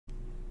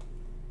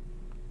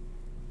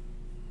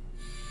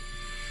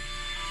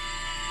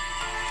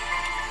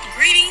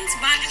It's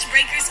Bondage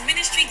Breakers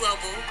Ministry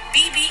Global,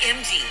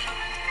 BBMG,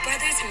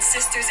 brothers and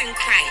sisters in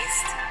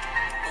Christ.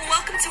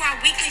 Welcome to our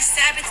weekly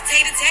Sabbath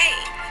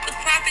Tête-à-tête with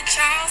Prophet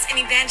Charles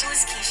and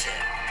Evangelist Keisha.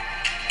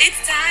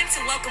 It's time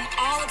to welcome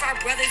all of our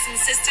brothers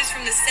and sisters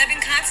from the 7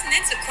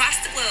 continents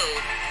across the globe,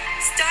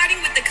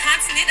 starting with the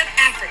continent of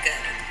Africa,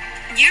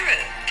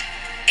 Europe,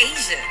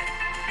 Asia,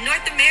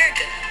 North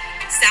America,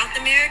 South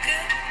America,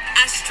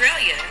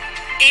 Australia,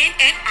 and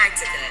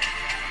Antarctica.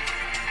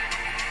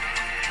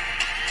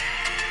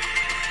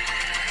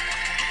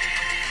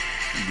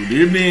 Good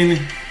evening,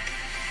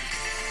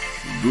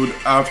 good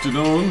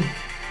afternoon,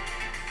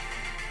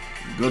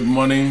 good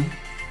morning,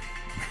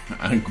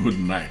 and good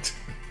night.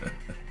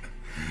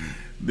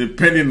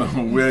 Depending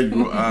on where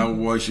you are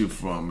watching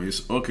from,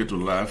 it's okay to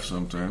laugh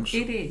sometimes.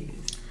 It is.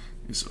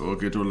 It's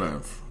okay to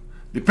laugh.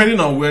 Depending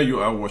on where you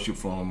are watching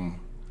from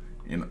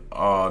in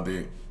all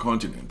the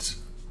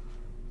continents.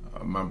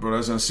 My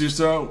brothers and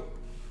sisters,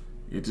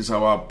 it is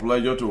our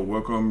pleasure to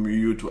welcome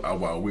you to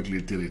our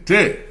weekly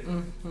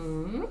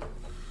Tête-à-tête.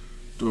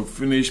 To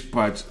finish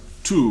part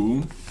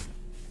 2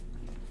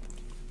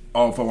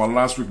 of our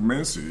last week's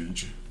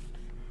message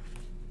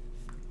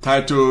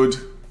titled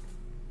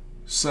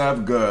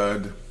Serve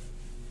God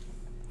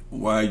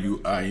While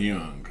You Are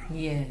Young.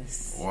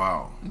 Yes.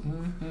 Wow.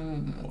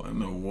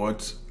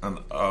 What an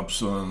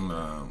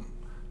awesome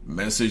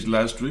message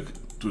last week.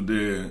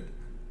 Today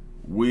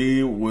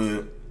we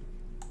will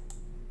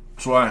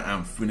try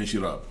and finish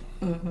it up.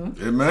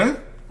 Amen?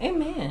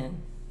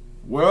 Amen.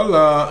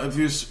 Well, it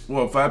is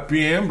 5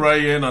 p.m. right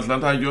here in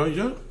Atlanta,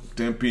 Georgia,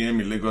 10 p.m.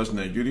 in Lagos,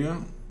 Nigeria.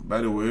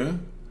 By the way,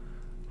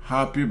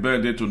 happy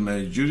birthday to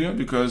Nigeria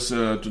because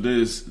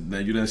today is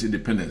Nigeria's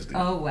Independence Day.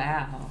 Oh,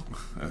 wow.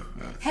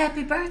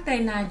 Happy birthday,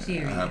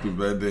 Nigeria. Happy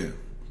birthday.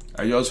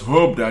 I just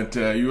hope that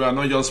you are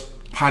not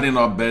just partying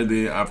our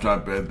birthday after our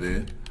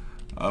birthday.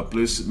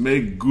 Please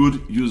make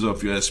good use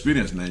of your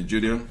experience,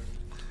 Nigeria.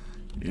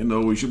 You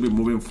know, we should be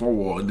moving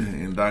forward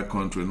in that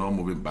country, not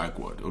moving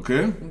backward,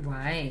 okay?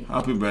 Right.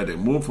 Happy birthday.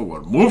 Move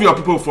forward. Move your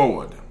people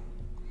forward.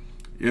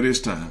 It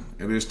is time.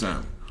 It is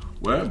time.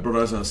 Well,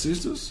 brothers and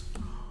sisters,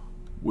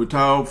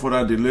 without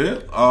further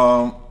delay,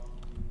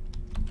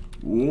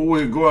 we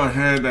will go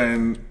ahead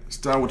and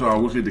start with our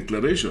weekly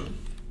declaration.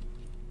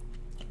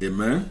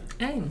 Amen?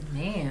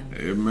 Amen.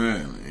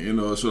 Amen. You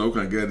know, so we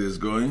can get this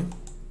going.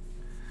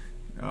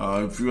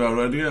 If you are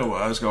ready, I will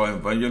ask our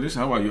evangelist.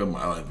 How are you,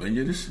 our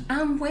evangelist?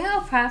 I'm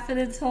well, Prophet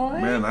Atoe.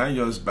 Man, I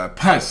just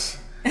bypass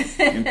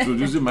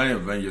introducing my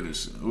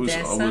evangelist, who's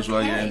always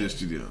right here in the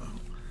studio.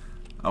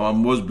 Our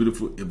most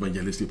beautiful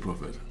evangelistic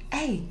prophet.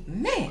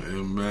 Amen.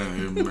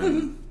 Amen.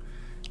 Amen.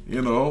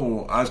 You know,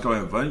 we'll ask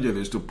our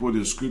evangelist to put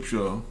the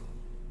scripture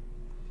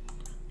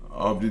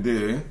of the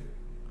day.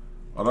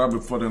 All right,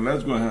 before then,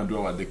 let's go ahead and do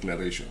our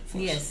declaration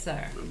first. Yes,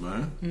 sir.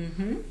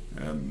 Amen.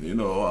 And, you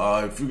know,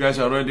 if you guys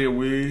are ready,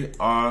 we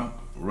are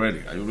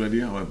ready. Are you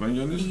ready, our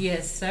evangelist?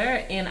 Yes,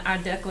 sir. And our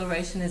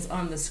declaration is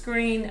on the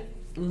screen.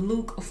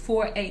 Luke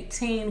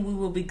 4:18. We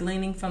will be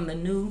gleaning from the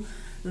New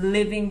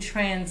Living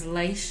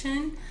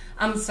Translation.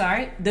 I'm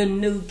sorry, the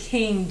New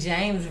King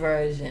James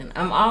Version.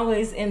 I'm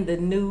always in the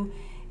New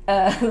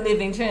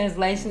Living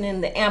Translation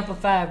in the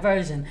Amplified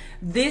Version.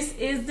 This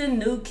is the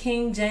New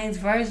King James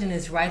Version.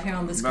 It's right here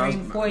on the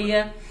screen for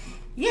you.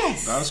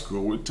 Yes. That's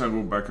cool. We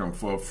toggle back and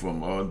forth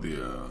from all the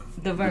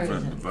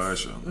different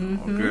versions.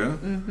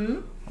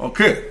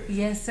 Okay.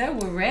 Yes, sir.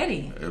 We're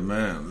ready.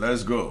 Amen.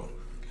 Let's go.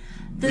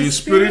 The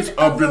Spirit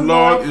of the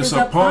Lord is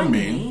upon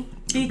me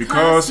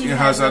because He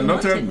has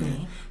anointed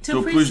me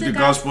to preach the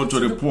gospel to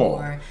the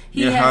poor.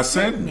 He has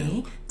sent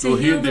me to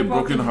heal the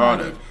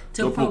brokenhearted,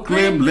 to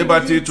proclaim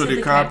liberty to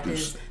the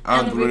captives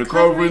and the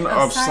recovering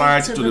of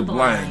sight to the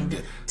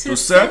blind, to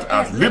set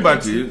at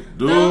liberty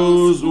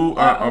those who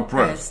are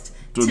oppressed.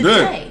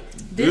 Today,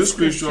 this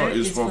scripture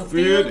is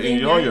fulfilled in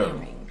your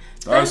hearing.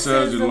 Thus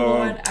says the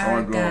Lord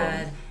our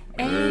God.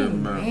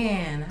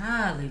 Amen.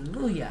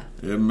 Hallelujah.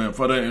 Amen.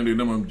 Father, in the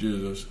name of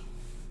Jesus,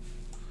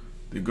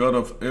 the God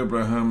of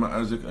Abraham,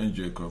 Isaac, and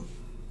Jacob,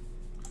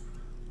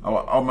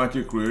 our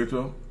Almighty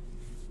Creator,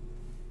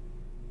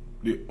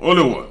 the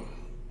only one,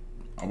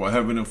 our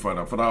Heavenly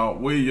Father. Father,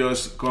 we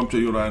just come to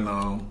you right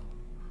now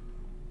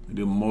in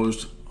the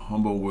most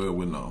humble way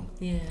we know.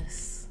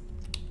 Yes.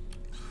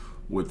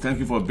 We thank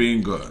you for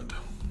being God.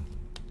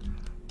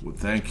 We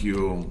thank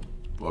you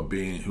for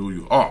being who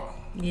you are.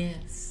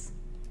 Yes.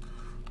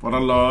 Father,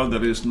 Lord,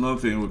 there is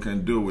nothing we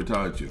can do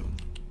without you.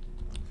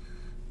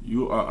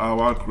 You are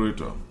our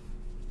Creator.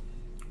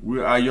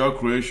 We are your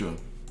creation.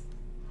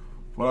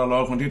 Father,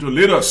 Lord, continue to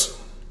lead us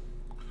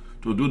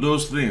to do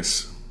those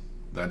things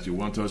that you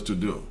want us to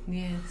do.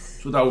 Yes.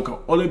 So that we can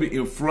only be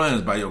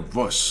influenced by your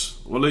voice.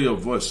 Only your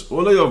voice.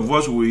 Only your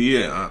voice we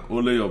hear and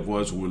only your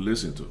voice we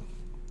listen to.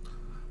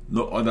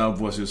 No other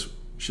voices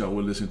shall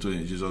we listen to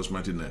in Jesus'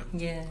 mighty name.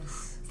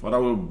 Yes. Father,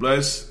 we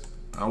bless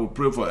and we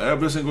pray for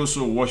every single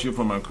soul watching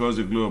from across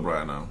the globe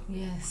right now.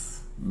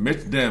 Yes.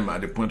 Meet them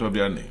at the point of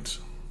their needs.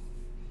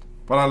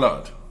 Father,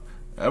 Lord,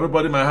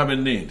 everybody might have a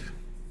need.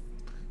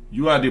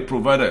 You are the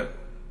provider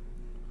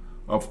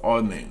of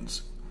all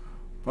needs.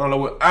 Father,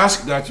 we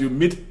ask that you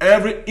meet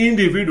every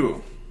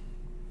individual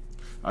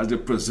as they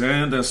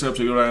present themselves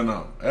to you right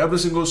now. Every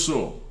single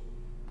soul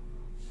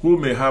who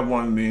may have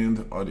one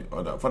need or the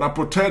other. Father,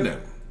 protect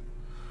them.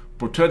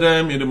 Protect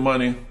them in the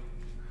morning.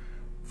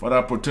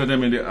 Father, protect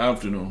them in the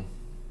afternoon.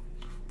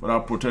 Father,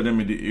 protect them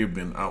in the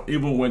evening,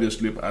 even when they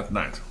sleep at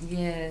night.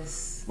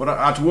 Yes. Father,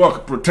 at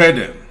work, protect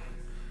them.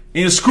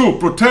 In school,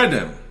 protect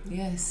them.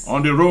 Yes.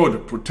 On the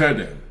road, protect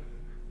them.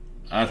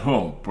 At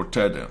home,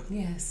 protect them.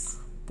 Yes.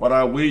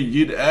 Father, we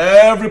yield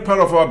every part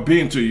of our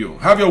being to you.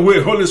 Have your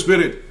way, Holy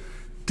Spirit.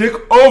 Take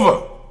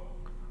over.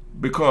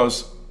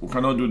 Because we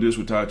cannot do this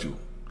without you.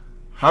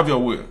 Have your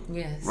way.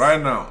 Yes.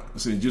 Right now.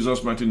 It's in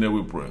Jesus' mighty name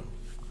we pray.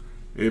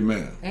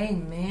 Amen.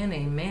 Amen,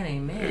 amen,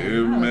 amen.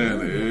 Amen,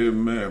 Hallelujah.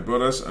 amen.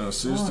 Brothers and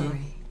sisters, Glory.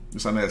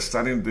 it's an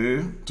exciting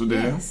day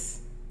today.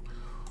 Yes.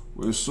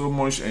 We so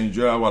much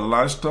enjoy our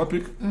last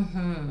topic.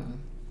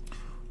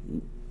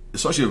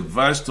 It's such a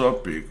vast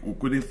topic. We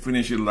couldn't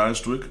finish it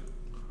last week.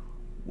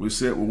 We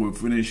said we will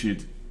finish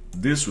it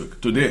this week,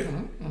 today.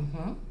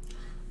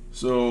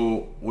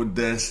 So we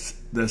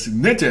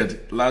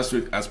designated last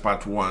week as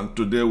part 1.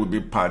 Today will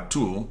be part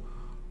 2.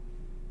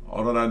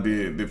 Or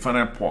rather the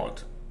final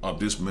part of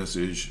this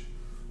message.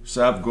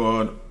 Serve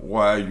God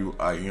while you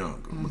are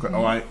young. Because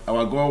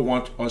our God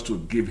wants us to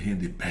give him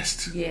the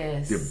best.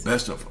 Yes. The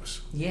best of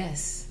us.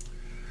 Yes.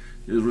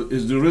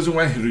 It's the reason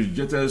why he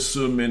rejected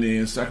so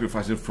many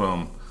sacrifices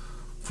from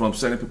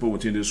certain people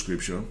within the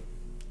scripture,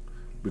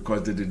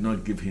 because they did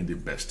not give him the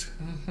best.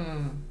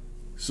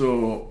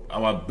 So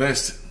our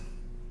best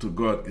to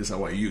God is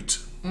our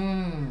youth.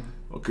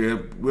 Okay,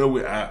 where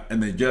we are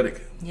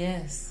energetic.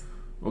 Yes.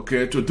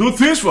 Okay, to do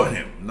things for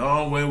him.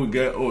 Now when we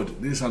get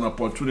old, this is an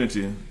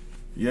opportunity.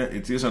 Yeah,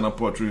 it is an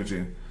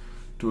opportunity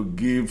to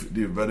give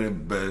the very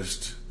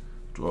best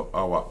to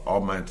our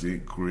Almighty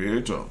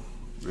Creator.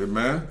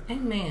 Amen.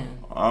 Amen.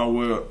 I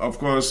will, of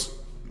course,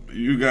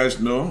 you guys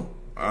know,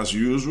 as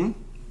usual,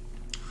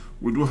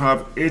 we do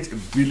have 8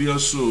 billion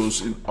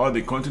souls in all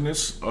the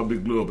continents of the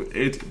globe.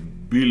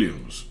 8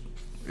 billions.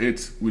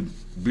 8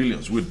 with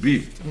billions, with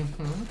B.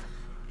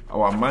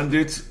 Our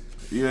mandate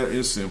here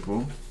is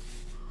simple.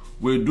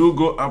 We do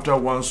go after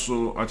one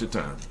soul at a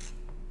time.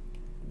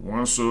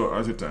 One soul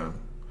at a time.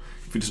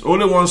 If it is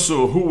only one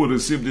soul who will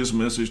receive this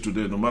message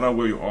today, no matter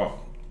where you are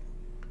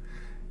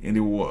in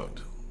the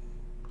world,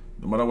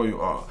 no matter where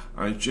you are,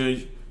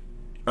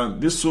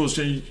 and this soul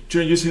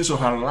changes his or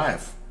her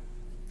life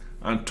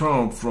and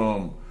turn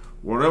from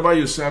wherever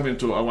you serve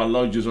into our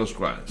Lord Jesus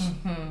Christ,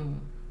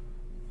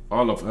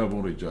 all of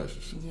heaven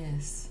rejoices.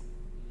 Yes.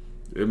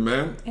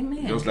 Amen.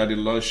 Amen. Just like the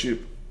lost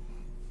sheep,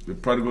 the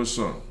prodigal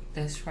son.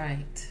 That's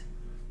right.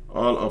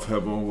 All of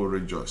heaven will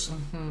rejoice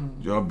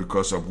just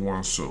because of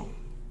one soul.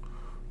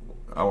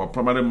 Our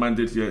primary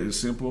mandate here is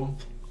simple.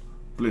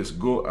 Please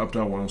go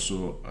after one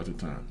soul at a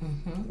time.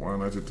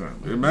 One at a time.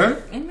 Amen?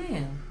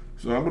 Amen.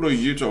 So I'm going to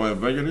yield to our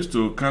evangelist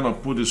to kind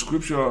of put the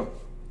scripture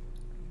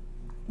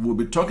we'll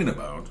be talking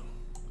about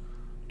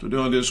today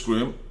on the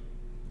screen.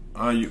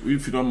 And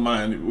if you don't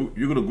mind,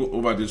 you're going to go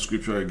over this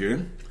scripture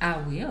again. I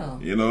will.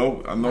 You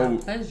know, I know. My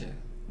pleasure.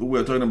 We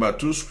are talking about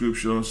 2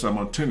 scriptures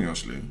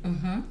simultaneously.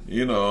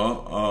 You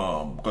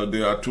know, because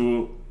there are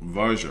 2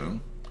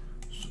 versions,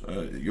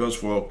 just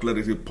for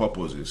clarity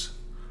purposes.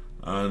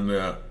 And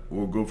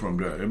we'll go from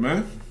there.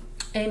 Amen?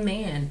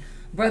 Amen.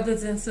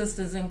 Brothers and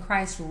sisters in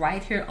Christ,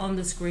 right here on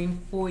the screen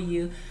for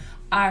you,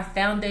 our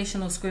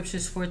foundational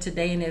scriptures for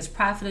today. And as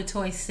Prophet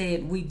Atoe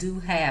said, we do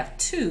have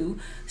 2.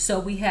 So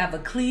we have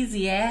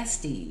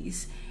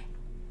Ecclesiastes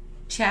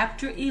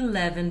chapter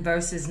 11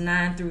 verses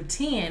 9 through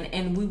 10,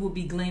 and we will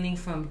be gleaning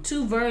from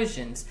 2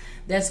 versions.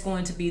 That's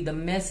going to be the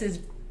Message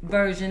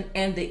version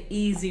and the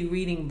Easy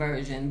Reading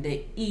version,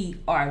 the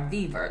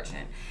ERV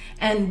version.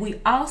 And we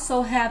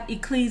also have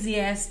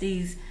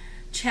Ecclesiastes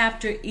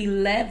chapter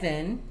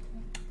 11.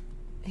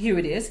 Here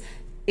it is.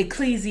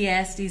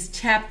 Ecclesiastes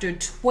chapter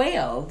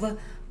 12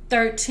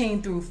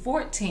 13 through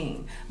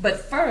 14. But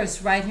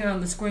first, right here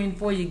on the screen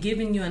for you,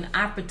 giving you an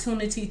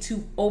opportunity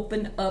to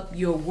open up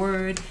your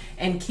word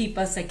and keep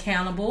us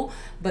accountable.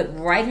 But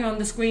right here on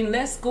the screen,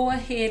 let's go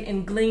ahead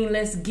and glean.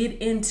 Let's get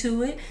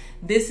into it.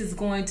 This is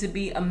going to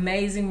be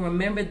amazing.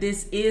 Remember,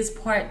 this is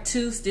part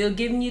 2. Still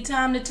giving you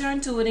time to turn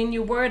to it in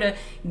your word, or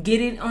get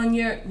it on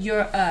your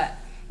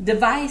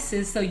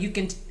devices so you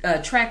can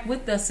track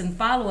with us and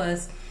follow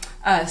us.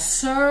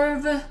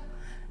 Serve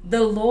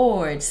the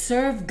Lord,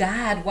 serve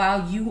God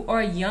while you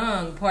are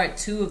young. Part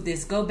 2 of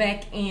this. Go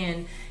back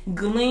and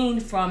glean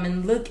from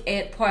and look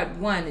at part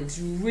 1. It's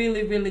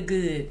really, really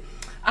good.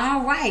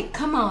 All right,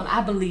 come on.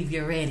 I believe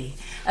you're ready.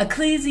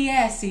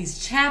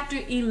 Ecclesiastes chapter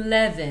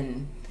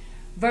 11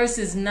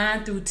 verses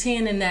 9 through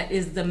 10, and that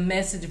is the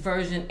Message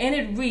version. And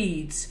it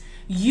reads,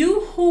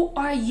 "You who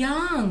are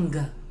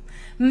young,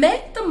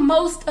 make the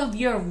most of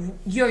your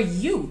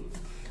youth.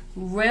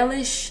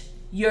 Relish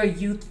your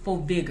youthful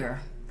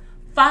vigor.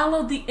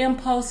 Follow the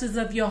impulses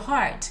of your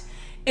heart.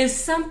 If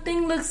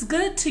something looks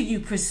good to you,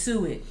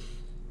 pursue it.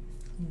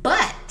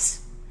 But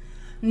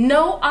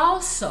know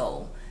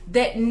also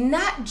that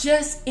not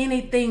just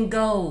anything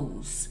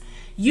goes.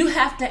 You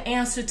have to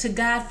answer to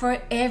God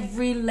for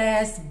every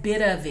last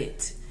bit of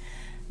it.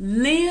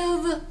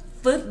 Live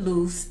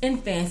footloose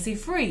and fancy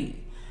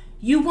free.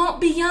 You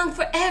won't be young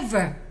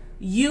forever.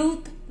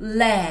 Youth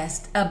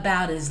lasts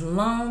about as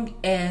long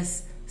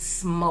as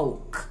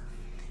smoke.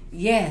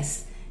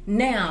 Yes.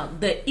 Now,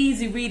 the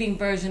easy reading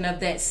version of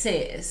that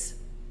says,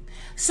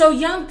 so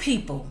young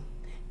people,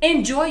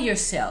 enjoy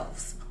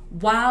yourselves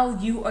while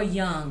you are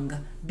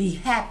young. Be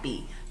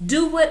happy.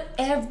 Do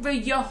whatever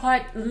your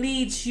heart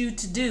leads you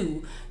to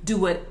do. Do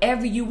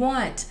whatever you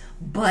want.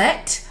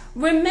 But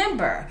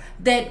remember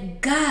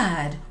that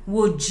God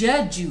will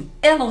judge you.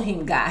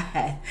 Elohim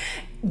God.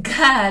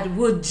 God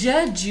will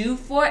judge you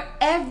for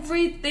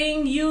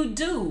everything you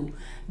do.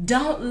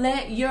 Don't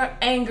let your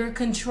anger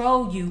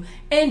control you,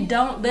 and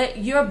don't let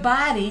your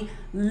body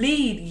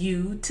lead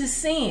you to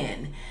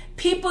sin.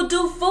 People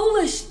do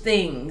foolish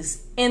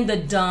things in the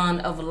dawn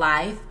of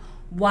life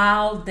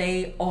while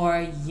they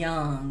are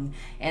young.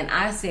 And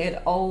I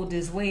said old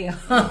as well,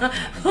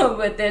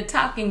 but they're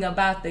talking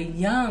about the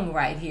young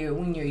right here,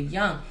 when you're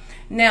young.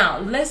 Now,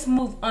 let's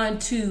move on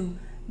to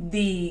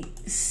the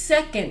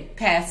second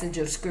passage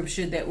of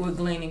scripture that we're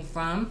gleaning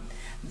from.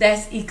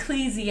 That's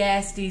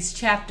Ecclesiastes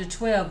chapter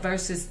 12,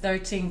 verses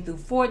 13 through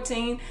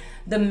 14,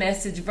 the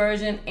Message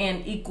version,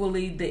 and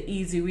equally the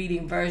easy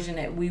reading version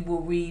that we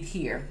will read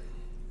here.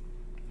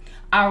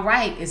 All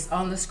right, it's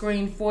on the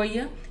screen for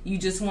you. You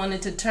just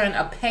wanted to turn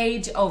a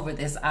page over.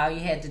 That's all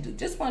you had to do,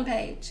 just one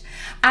page.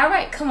 All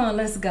right, come on,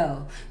 let's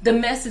go. The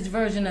Message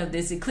version of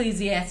this,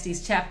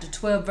 Ecclesiastes chapter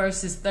 12,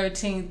 verses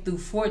 13 through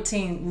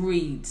 14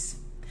 reads,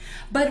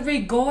 but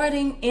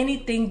regarding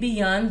anything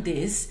beyond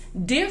this,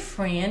 dear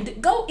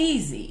friend, go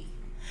easy.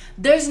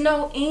 There's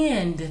no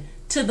end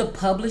to the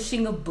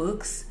publishing of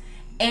books,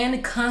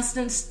 and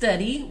constant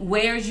study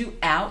wears you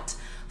out,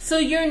 so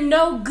you're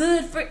no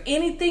good for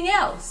anything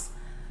else.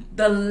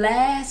 The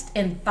last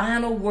and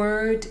final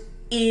word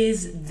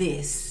is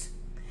this: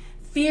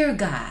 fear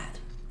God.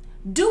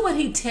 Do what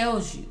he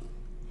tells you,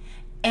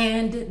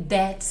 and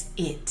that's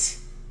it.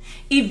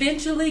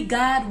 Eventually,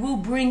 God will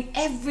bring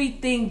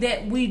everything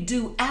that we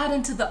do out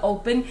into the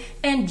open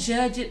and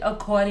judge it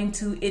according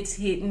to its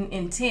hidden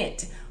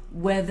intent,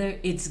 whether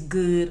it's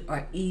good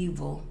or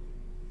evil.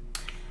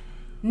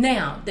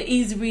 Now, the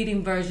easy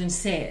reading version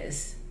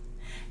says,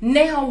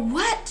 now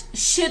what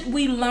should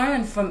we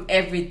learn from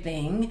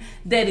everything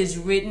that is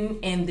written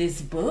in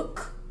this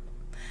book?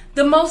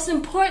 The most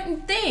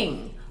important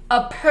thing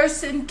a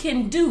person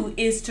can do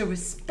is to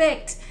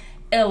respect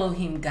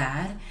Elohim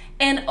God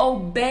and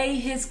obey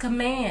his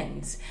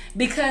commands,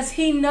 because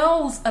he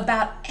knows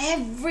about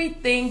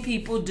everything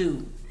people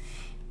do,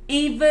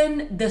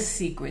 even the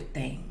secret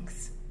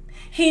things.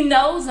 He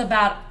knows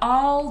about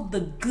all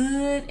the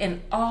good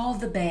and all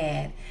the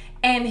bad,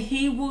 and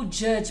he will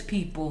judge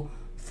people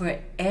for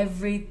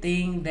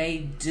everything they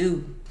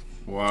do.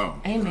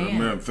 Wow. Amen.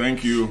 Amen.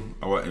 Thank you,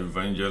 our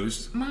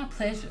evangelist. My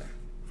pleasure.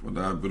 For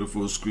that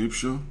beautiful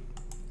scripture.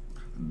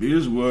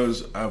 These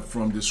words are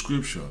from the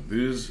scripture.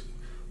 These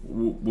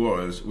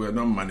words were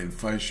not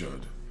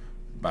manufactured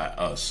by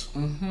us.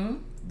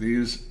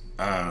 These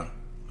are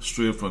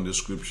straight from the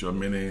scripture,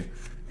 meaning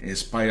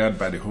inspired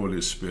by the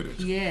Holy Spirit.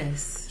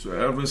 Yes. So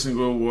every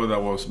single word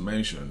that was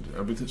mentioned,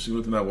 every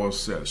single thing that was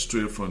said,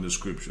 straight from the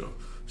scripture.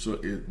 So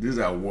these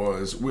are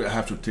words we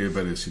have to take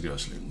very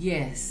seriously.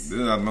 Yes.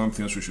 These are not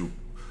things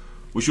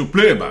we should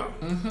play about,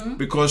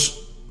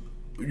 because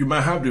you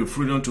might have the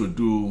freedom to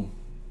do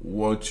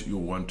what you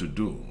want to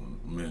do.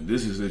 I mean,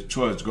 this is a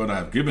choice God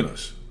has given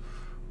us.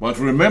 But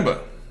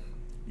remember,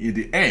 in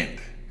the end,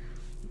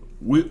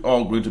 we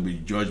are going to be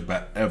judged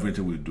by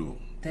everything we do.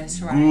 That's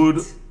right.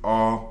 Good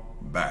or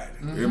bad.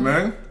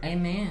 Amen?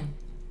 Amen.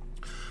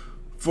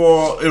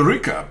 For a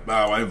recap,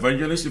 our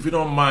evangelist, if you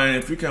don't mind,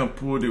 if you can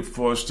put the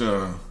first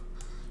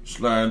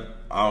slide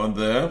out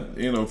there,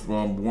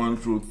 from 1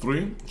 through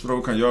 3, so that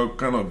we can just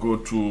kind of go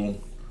through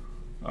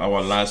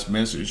our last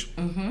message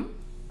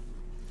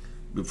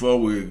before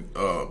we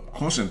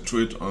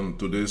concentrate on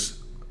today's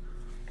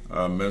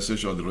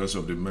message or the rest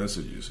of the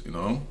messages,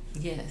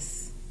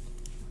 Yes.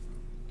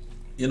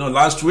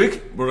 Last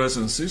week, brothers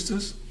and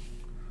sisters,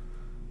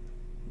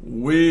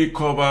 we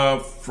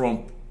covered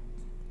from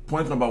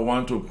point number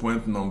 1 to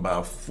point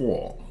number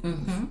 4.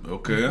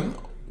 Okay?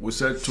 We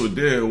said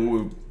today we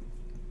will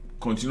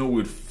continue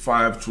with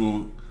 5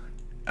 to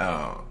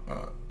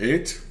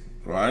 8,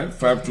 right?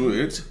 5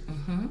 to 8,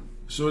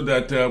 so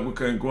that we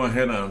can go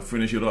ahead and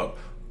finish it up.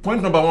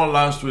 Point number 1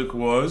 last week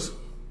was,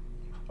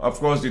 of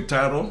course, the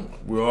title,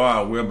 we all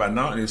are aware by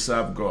now, is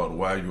Serve God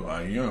while you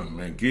are young,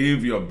 and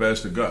give your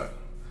best to God.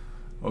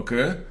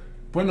 Okay?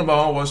 Point number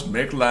 1 was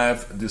make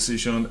life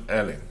decision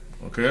early.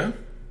 Okay?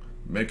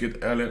 Make it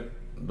early.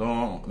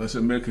 Let's say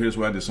make haste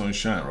while the sun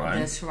shines, right?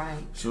 That's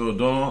right. So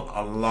don't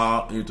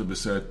allow it to be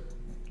said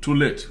too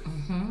late.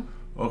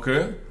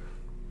 Okay?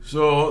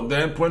 So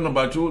then point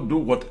number 2, do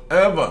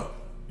whatever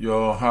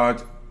your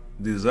heart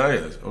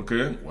desires.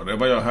 Okay?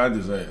 Whatever your heart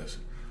desires.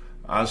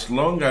 As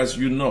long as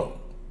you know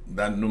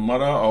that no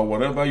matter or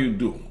whatever you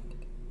do,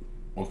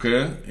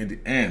 okay, in the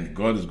end,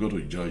 God is going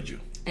to judge you.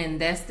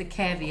 And that's the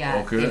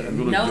caveat. Okay,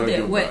 know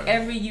that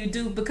whatever you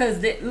do,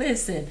 because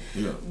listen,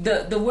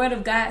 the Word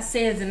of God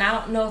says, and I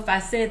don't know if I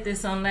said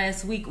this on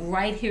last week,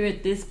 right here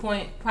at this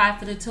point,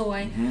 Prophet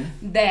Atoe,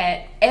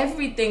 that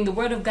everything, the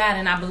Word of God,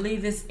 and I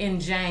believe it's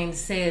in James,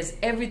 says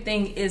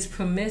everything is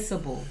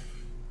permissible,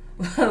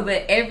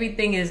 but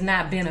everything is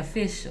not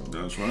beneficial.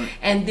 That's right.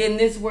 And then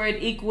this word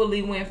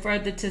equally went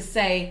further to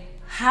say,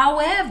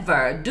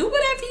 however, do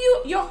whatever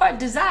your heart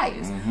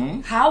desires.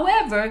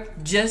 However,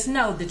 just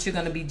know that you're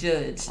going to be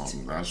judged.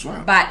 That's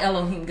right. By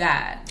Elohim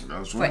God.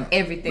 That's right. For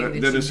everything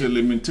that there you is do. a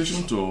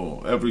limitation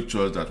to every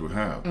choice that we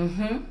have.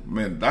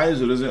 Man, that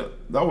is the reason.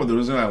 That was the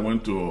reason I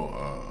went to.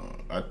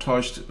 I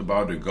touched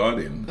about the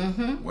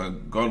garden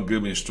when God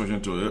gave me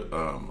instruction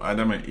to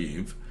Adam and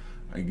Eve.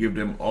 I gave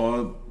them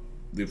all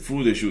the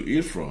food they should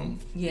eat from.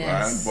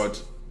 Yes. Right?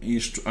 But he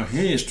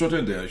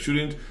instructed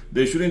them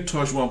they shouldn't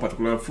touch one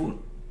particular food.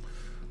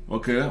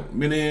 Okay,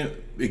 meaning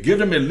he gave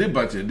them the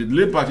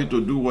liberty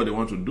to do what they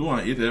want to do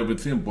and eat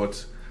everything,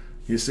 but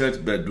he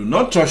said, but do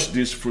not touch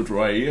this fruit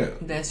right here.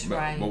 That's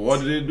right. But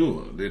what did they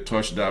do? They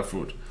touched that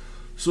fruit.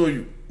 So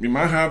you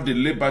might have the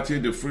liberty,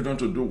 the freedom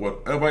to do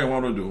whatever you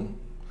want to do,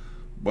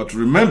 but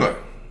remember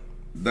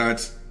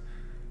that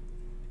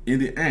in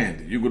the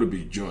end, you're going to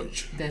be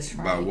judged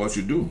by what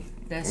you do.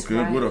 That's okay?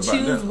 right. Good or bad.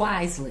 Choose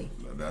wisely.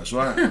 That's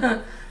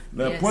right.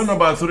 Point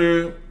number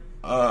 3,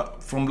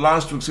 from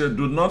last week, said,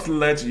 do not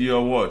let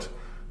your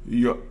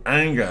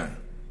anger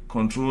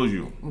control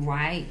you.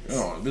 Right.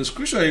 The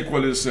scripture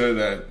equally said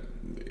that,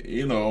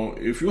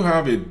 if you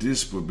have a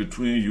dispute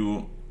between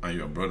you and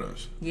your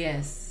brothers,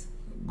 yes,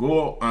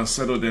 go and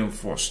settle them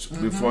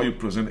first before you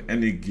present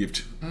any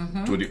gift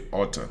to the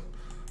altar.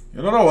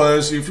 In other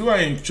words, if you are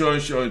in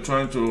church or you're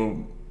trying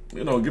to,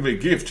 give a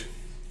gift,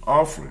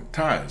 offering,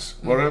 tithes,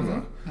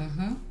 whatever,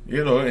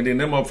 in the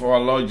name of our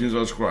Lord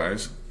Jesus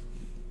Christ,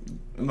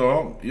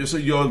 you say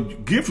your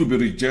gift will be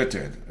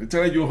rejected. I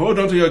tell you, hold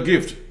on to your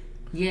gift.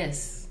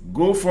 Yes.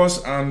 Go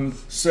first and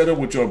settle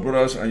with your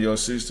brothers and your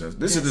sisters.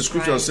 This is the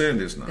scripture saying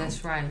this now.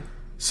 That's right.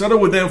 Settle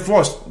with them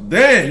first.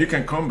 Then you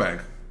can come back.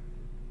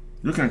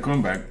 You can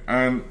come back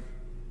and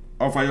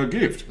offer your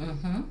gift.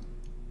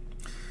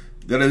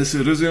 There is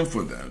a reason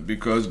for that,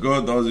 because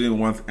God doesn't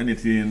want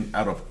anything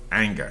out of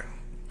anger.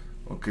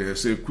 Okay,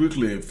 so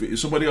quickly, if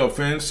somebody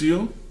offends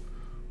you,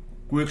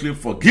 quickly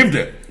forgive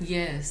them.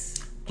 Yes.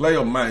 Clear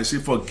your mind. See,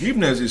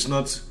 forgiveness is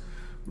not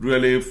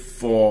really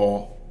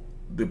for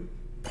the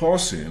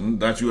person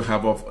that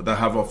that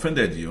have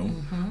offended you.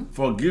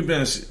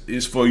 Forgiveness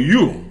is for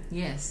you.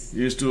 Yes.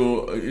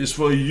 It's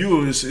for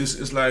you.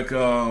 It's like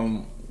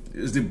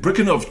it's the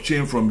breaking of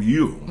chain from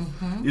you.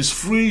 It's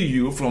free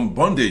you from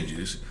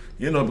bondages.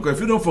 Because if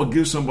you don't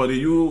forgive somebody,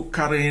 you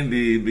carrying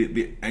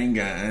the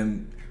anger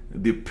and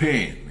the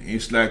pain.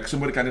 It's like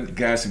somebody carrying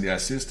gas in their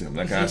system,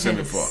 like I said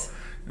before.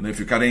 And if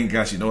you're carrying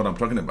gas, you know what I'm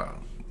talking about.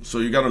 So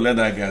you got to let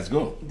that gas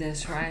go.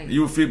 That's right.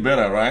 You feel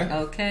better, right?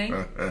 Okay.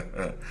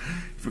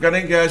 If you're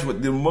carrying gas,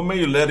 but the moment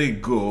you let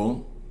it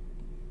go,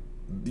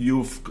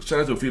 you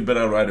start to feel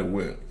better right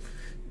away.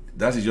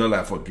 That is your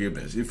life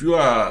forgiveness. If you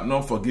are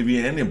not forgiving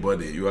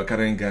anybody, you are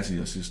carrying gas in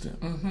your system.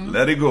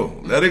 Let it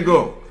go. Let it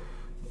go.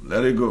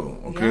 Let it go,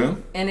 okay? Yeah.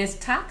 And it's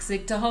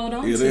toxic to hold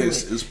on to it. It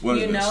is. It's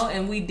pointless.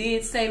 And we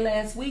did say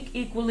last week,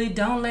 equally,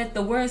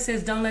 the word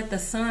says, don't let the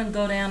sun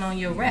go down on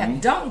your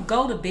wrath. Don't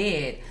go to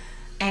bed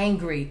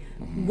angry.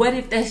 What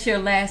if that's your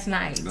last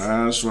night?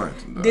 That's right.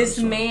 This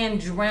man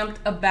dreamt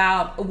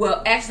about,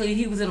 actually,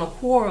 he was in a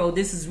quarrel.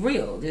 This is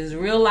real. This is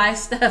real life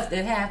stuff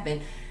that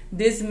happened.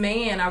 This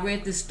man, I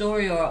read this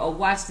story or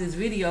watched this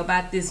video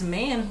about this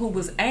man who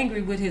was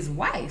angry with his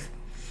wife.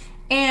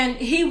 And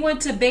he went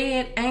to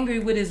bed angry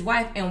with his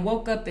wife and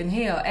woke up in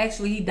hell.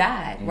 Actually, he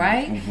died,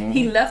 right?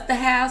 He left the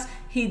house,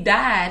 he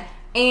died,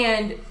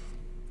 and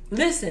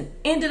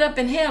ended up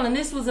in hell. And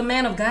this was a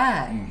man of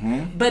God.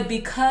 But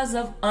because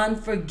of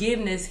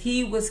unforgiveness,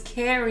 he was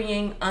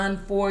carrying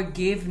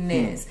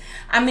unforgiveness.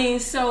 I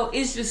mean, so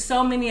it's just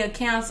so many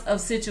accounts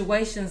of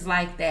situations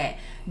like that.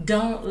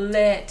 Don't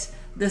let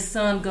the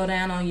sun go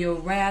down on your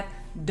wrath.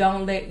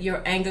 Don't let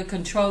your anger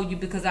control you,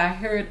 because I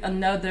heard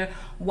another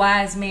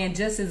wise man,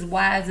 just as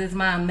wise as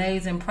my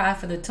amazing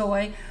Prophet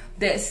Atoe,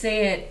 that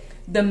said,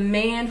 the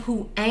man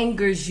who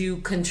angers you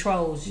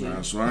controls you.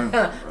 That's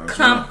right.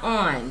 Come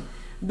on.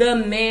 The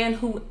man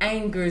who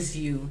angers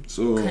you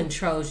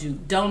controls you.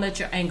 Don't let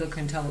your anger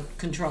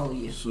control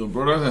you. So,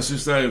 brothers and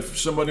sisters, if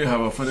somebody have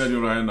offended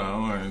you right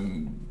now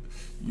and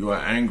you are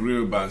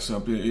angry about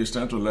something, it's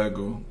time to let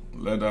go.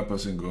 Let that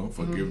person go.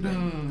 Forgive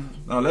them.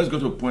 Now, let's go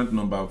to point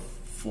number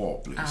 4,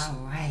 please.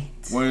 All right.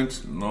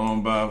 Point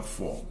number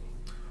 4.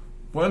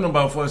 Point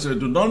number 4 says,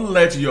 do not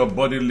let your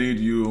body lead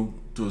you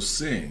to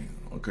sin.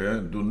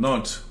 Okay? Do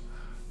not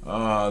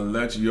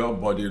let your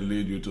body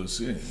lead you to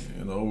sin.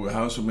 We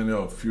have so many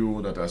of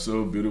you that are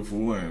so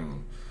beautiful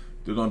and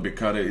do not be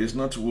carried. It's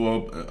not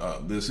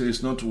what they say.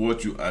 It's not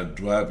what you are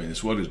driving.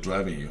 It's what is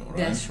driving you. Right?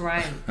 That's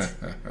right.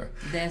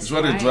 That's it's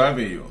what is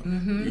driving you.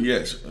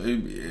 Yes.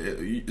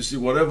 You see,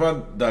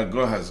 whatever that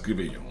God has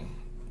given you,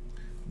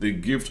 the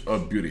gift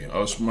of beauty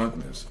or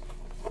smartness,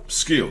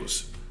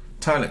 skills,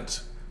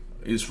 talent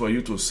is for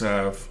you to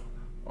serve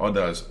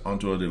others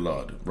unto the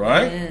Lord,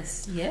 right?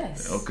 Yes,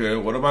 yes. Okay,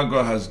 whatever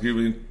God has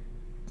given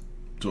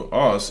to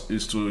us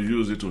is to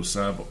use it to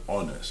serve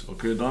others.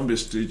 Okay, don't be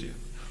stingy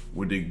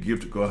with the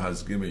gift God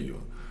has given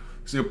you.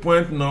 See,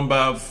 point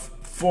number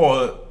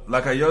 4,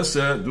 like I just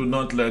said, do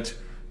not let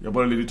your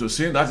body lead you to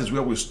sin. That is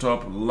where we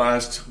stopped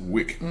last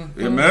week.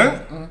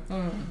 Amen?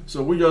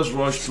 So we just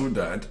rushed through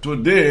that.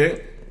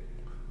 Today,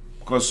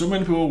 because so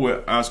many people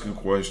were asking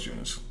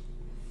questions,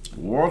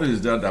 what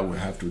is that we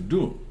have to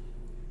do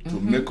to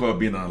make us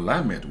be in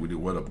alignment with the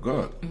Word of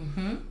God?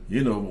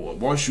 You know,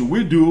 what should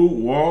we do?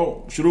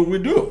 What shouldn't we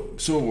do?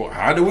 So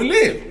how do we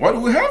live? What do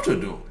we have to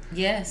do?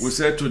 Yes. We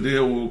said today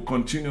we'll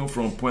continue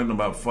from point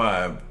number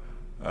 5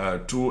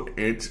 to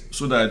 8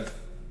 so that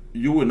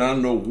you will now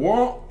know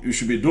what you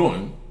should be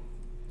doing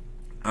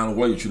and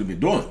what you should be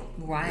doing.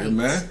 Right.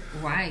 Amen?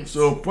 Right.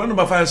 So point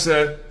number 5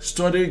 said,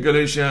 study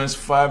Galatians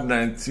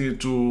 5:19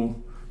 to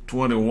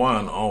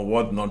 21 on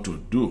what not to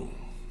do.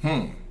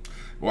 Well,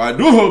 I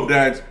do hope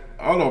that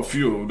all of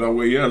you that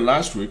were here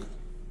last week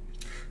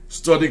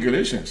study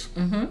Galatians.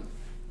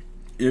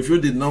 If you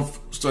did not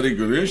study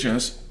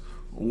Galatians,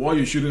 what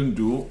you shouldn't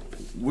do,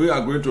 we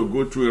are going to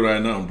go through it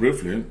right now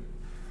briefly.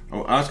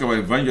 I'll ask our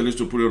evangelist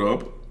to put it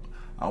up.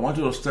 I want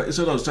you to start,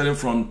 instead of starting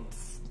from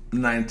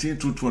 19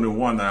 to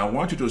 21, I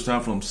want you to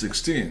start from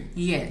 16.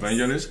 Yes.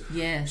 Evangelist?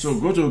 Yes. So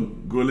go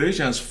to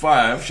Galatians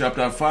 5,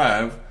 chapter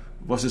 5,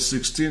 verses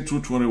 16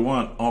 to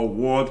 21 on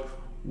what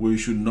we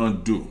should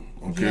not do.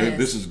 Okay? Yes.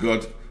 This is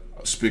God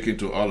speaking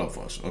to all of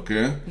us.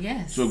 Okay?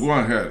 Yes. So go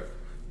ahead,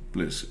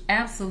 please.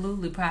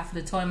 Absolutely,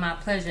 Prophet Atoe, my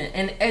pleasure.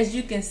 And as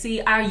you can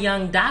see, our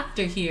young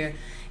doctor here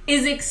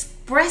is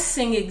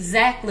expressing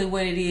exactly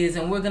what it is,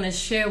 and we're going to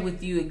share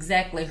with you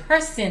exactly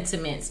her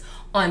sentiments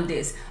on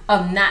this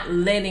of not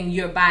letting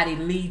your body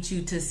lead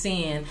you to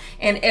sin.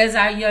 And as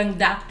our young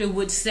doctor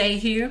would say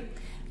here,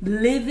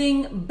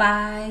 living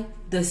by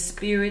the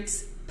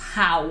Spirit's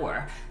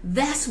power.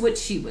 That's what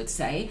she would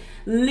say.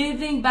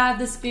 Living by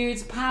the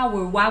Spirit's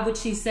power. Why would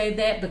she say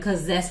that?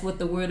 Because that's what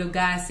the Word of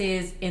God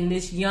says. And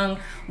this young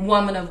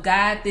woman of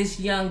God, this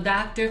young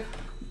doctor,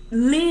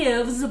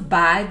 lives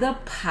by the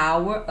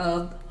power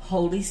of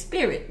Holy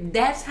Spirit.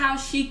 That's how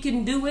she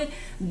can do it.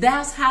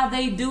 That's how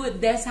they do it.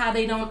 That's how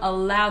they don't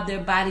allow their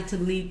body to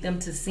lead them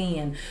to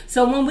sin.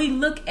 So when we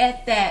look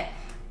at that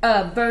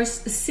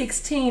verse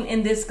 16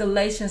 in this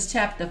Galatians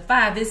chapter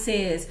 5, it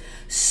says,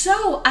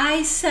 so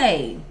I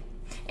say,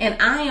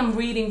 and I am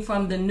reading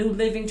from the New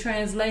Living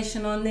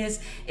Translation on this.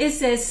 It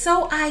says,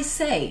 so I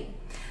say,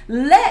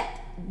 let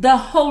the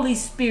Holy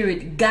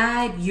Spirit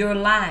guide your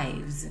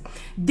lives.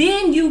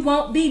 Then you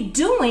won't be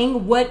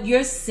doing what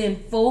your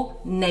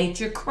sinful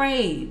nature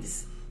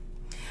craves.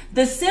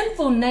 The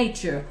sinful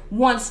nature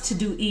wants to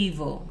do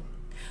evil,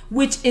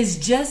 which is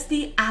just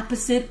the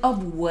opposite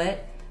of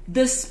what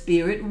the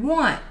Spirit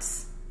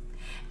wants.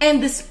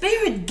 And the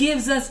Spirit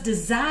gives us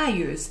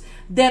desires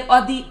that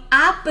are the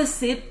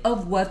opposite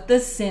of what the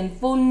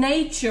sinful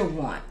nature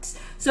wants.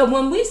 So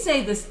when we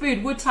say the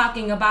Spirit, we're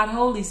talking about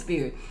Holy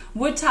Spirit.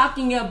 We're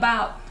talking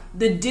about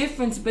the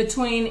difference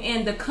between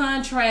and the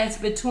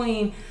contrast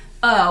between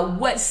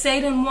what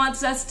Satan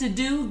wants us to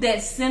do,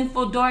 that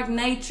sinful dark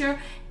nature,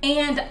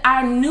 and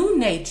our new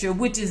nature,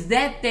 which is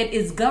that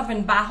is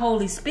governed by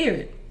Holy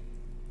Spirit.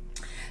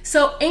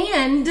 So,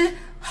 and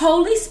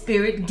Holy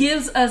Spirit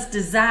gives us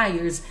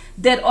desires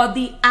that are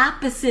the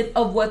opposite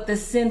of what the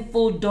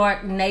sinful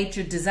dark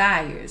nature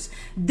desires.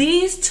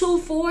 These two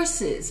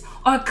forces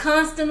are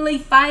constantly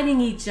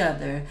fighting each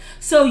other,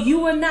 so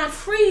you are not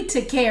free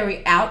to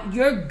carry out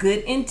your good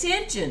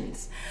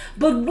intentions.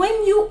 But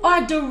when you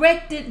are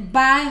directed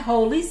by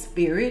Holy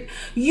Spirit,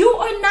 you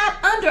are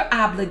not under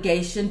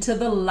obligation to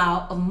the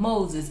law of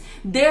Moses.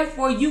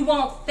 Therefore, you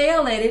won't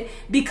fail at it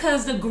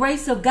because the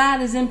grace of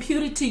God is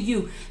imputed to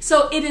you.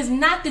 So it is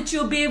not that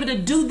you'll be able to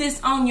do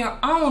this on your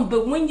own,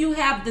 but when you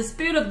have the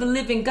Spirit of the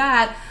living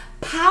God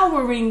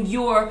powering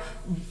your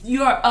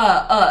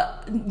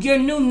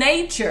new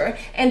nature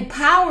and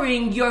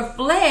powering your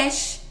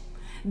flesh,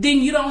 then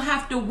you don't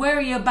have to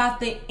worry about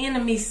the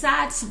enemy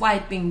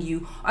sideswiping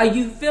you. Are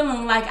you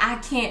feeling like I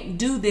can't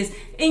do this?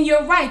 And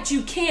you're right,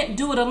 you can't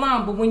do it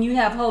alone, but when you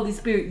have Holy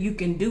Spirit, you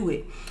can do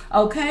it.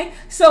 Okay?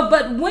 So,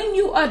 but when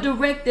you are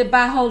directed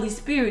by Holy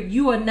Spirit,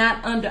 you are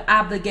not under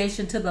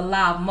obligation to the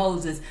law of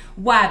Moses.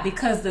 Why?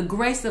 Because the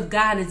grace of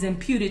God is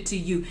imputed to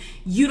you.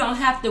 You don't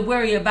have to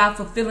worry about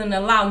fulfilling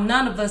the law.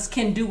 None of us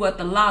can do what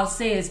the law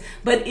says,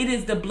 but it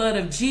is the blood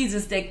of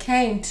Jesus that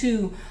came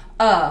to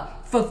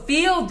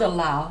fulfill the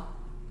law,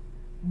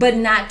 but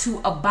not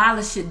to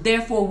abolish it.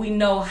 Therefore, we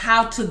know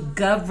how to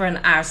govern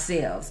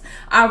ourselves.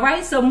 All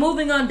right, so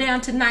moving on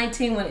down to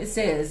 19 when it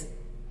says,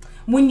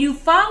 when you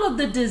follow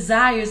the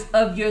desires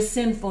of your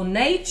sinful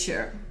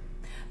nature,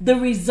 the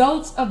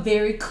results are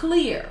very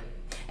clear.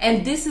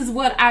 And this is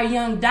what our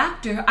young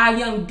doctor, our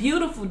young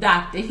beautiful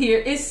doctor here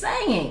is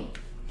saying,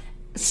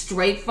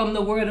 straight from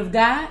the Word of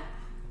God.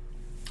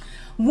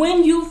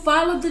 When you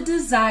follow the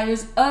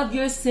desires of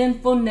your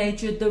sinful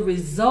nature, the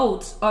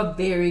results are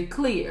very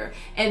clear.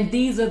 And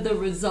these are the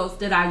results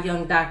that our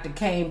young doctor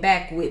came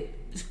back with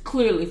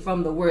clearly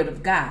from the Word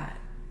of God.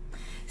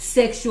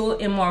 Sexual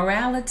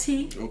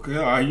immorality. Okay,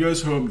 I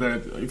just hope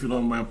that, if you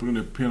don't mind putting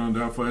a pin on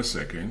that for a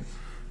second,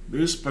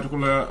 this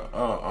particular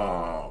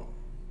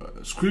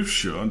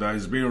scripture that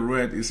is being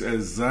read is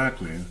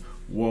exactly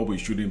what we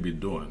shouldn't be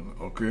doing.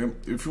 Okay,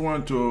 if you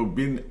want to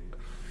be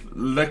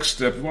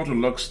lockstep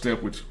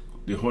with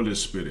the Holy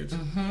Spirit,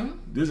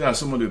 these are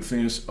some of the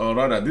things, or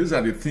rather, these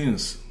are the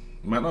things.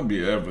 Might not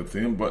be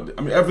everything, but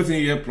I mean everything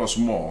here plus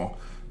more.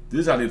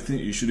 These are the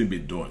things you shouldn't be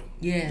doing.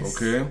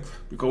 Yes. Okay?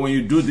 Because when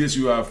you do this,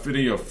 you are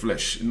feeding your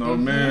flesh. You know,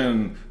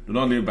 men do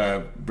not live by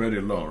bread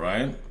alone,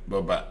 right?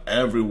 But by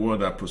every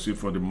word that proceeds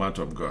from the mouth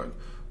of God.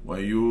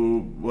 When you,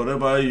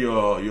 whatever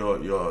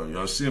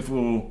your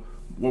sinful,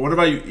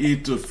 whatever you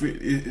eat to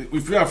feed,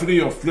 if you are feeding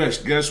your flesh,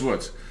 guess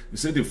what? You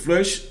say the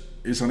flesh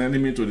is an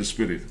enemy to the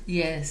spirit.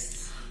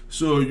 Yes.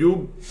 So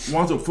you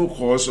want to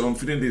focus on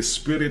feeding the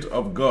spirit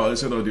of God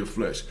instead of the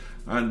flesh.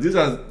 And these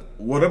are,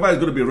 whatever is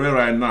going to be read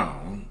right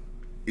now,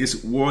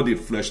 is what the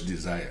flesh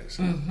desires,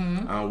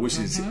 which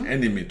is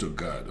enemy to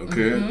God.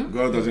 Okay,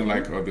 God doesn't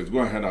like all this. Go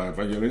ahead, our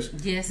evangelist.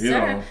 Yes,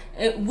 sir.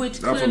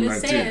 Which clearly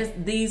says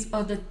these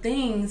are the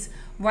things,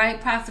 right,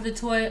 Prophet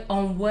Atoe,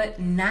 on what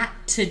not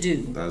to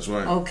do. That's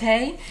right.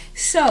 Okay,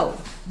 so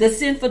the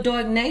sinful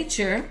dog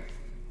nature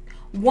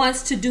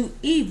wants to do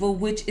evil,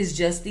 which is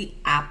just the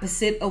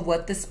opposite of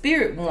what the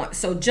spirit wants.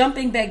 So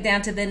jumping back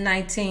down to the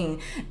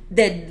 19,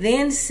 that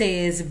then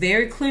says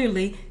very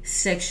clearly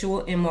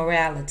sexual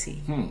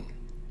immorality.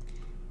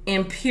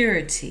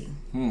 Impurity,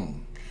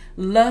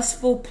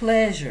 lustful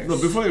pleasures. No,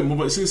 before you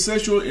move on, see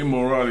sexual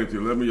immorality.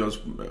 Let me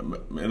just,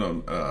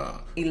 elaborate.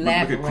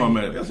 Make a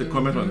comment. Just a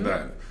comment on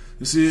that.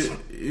 You see,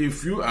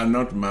 if you are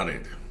not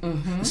married,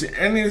 you see,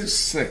 any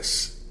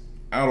sex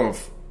out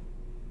of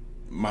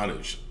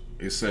marriage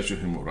is sexual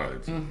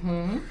immorality.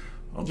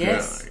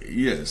 Okay.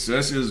 Yes,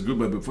 sex is good,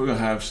 but before you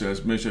have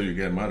sex, make sure you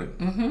get married.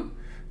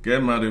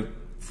 Get married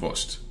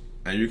first,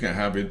 and you can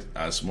have it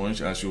as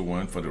much as you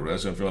want for the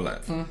rest of your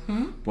life.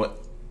 But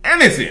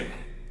anything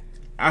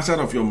outside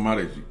of your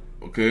marriage,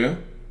 okay,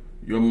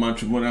 your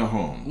matrimonial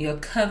home, your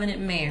covenant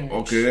marriage,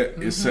 okay,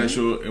 is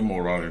sexual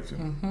immorality.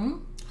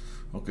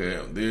 Okay,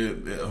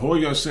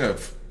 hold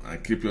yourself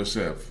and keep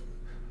yourself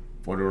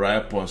for the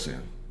right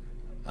person,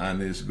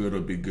 and it's going to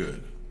be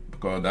good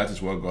because that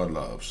is what God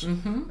loves.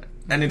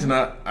 Anything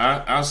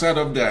outside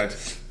of that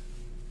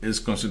is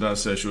considered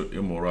sexual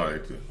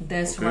immorality.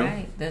 That's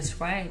right.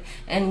 That's right.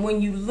 And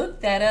when you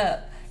look that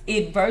up,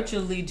 it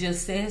virtually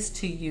just says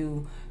to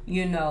you,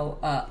 you know,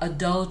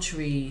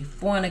 adultery,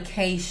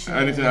 fornication,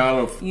 anything out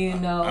of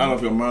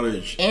your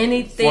marriage,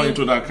 anything fall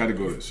into that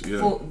categories.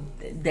 Yeah.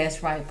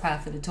 That's right,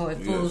 Prophet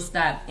Atoe. Full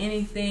stop.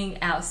 Anything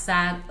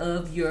outside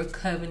of your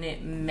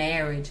covenant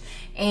marriage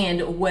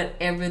and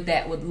whatever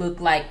that would look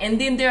like. And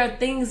then there are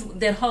things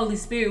that Holy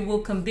Spirit will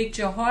convict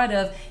your heart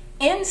of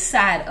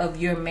inside of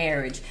your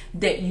marriage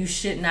that you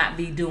should not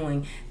be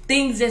doing.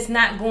 Things that's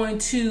not going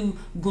to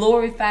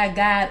glorify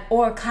God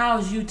or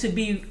cause you to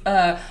be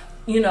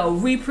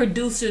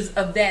reproducers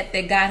of that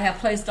God have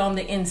placed on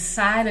the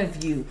inside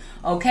of you.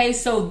 Okay,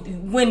 so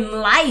when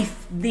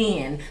life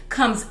then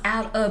comes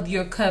out of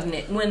your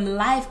covenant, when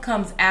life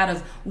comes out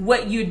of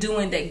what you're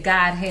doing that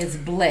God has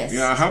blessed.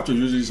 Yeah, I have to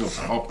use this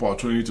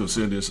opportunity to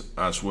say this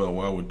as well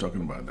while we're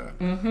talking about that.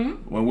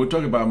 When we're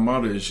talking about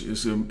marriage,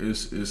 it's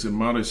a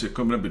marriage, a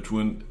covenant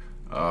between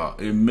a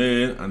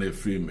male and a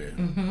female.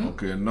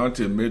 Okay, not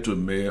a male to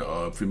male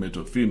or a female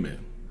to female.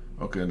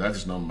 Okay, that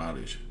is not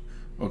marriage.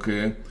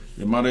 Okay,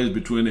 the marriage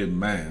between a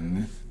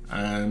man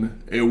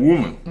and a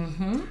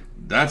woman.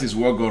 That is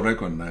what God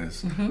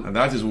recognizes, and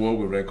that is what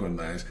we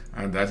recognize,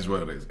 and that is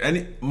what it is.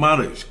 Any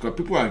marriage, because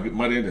people are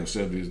marrying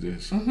themselves these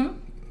days.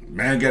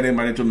 Men getting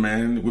married to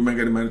men, women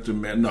getting married to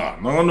men. No.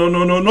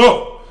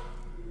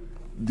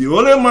 The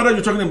only marriage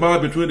you're talking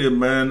about between a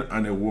man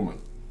and a woman.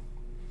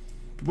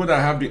 People that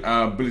have the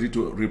ability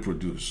to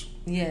reproduce.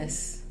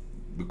 Yes.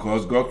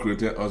 Because God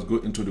created us, go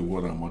into the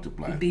world and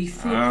multiply. Be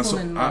fruitful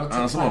and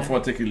multiply. And some of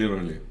us take it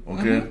literally.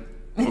 Okay?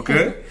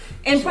 Okay?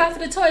 And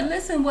Prophet Atoe,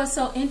 listen what's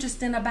so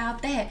interesting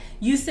about that.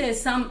 You said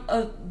some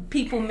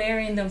people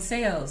marrying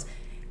themselves.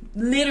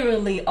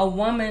 Literally, a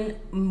woman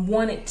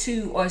wanted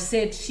to or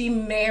said she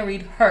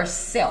married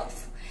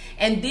herself.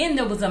 And then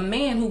there was a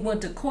man who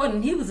went to court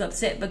and he was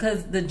upset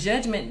because the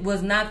judgment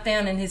was not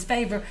found in his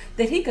favor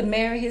that he could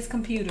marry his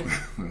computer.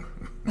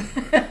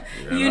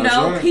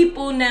 Right.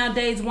 People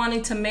nowadays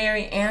wanting to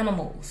marry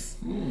animals.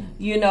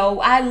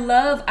 I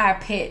love our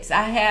pets.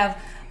 I have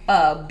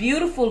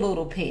beautiful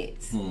little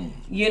pets,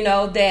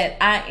 that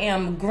I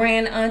am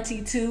grand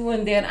auntie to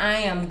and that I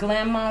am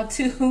grandma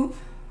to,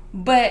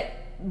 but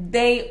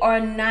they are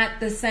not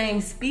the same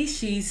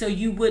species, so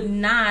you would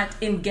not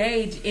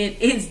engage in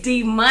it's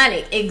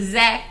demonic.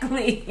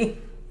 Exactly.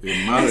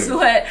 That's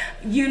what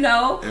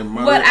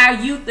what our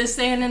youth is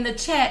saying in the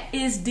chat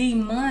is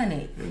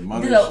demonic.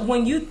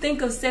 When you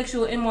think of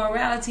sexual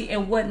immorality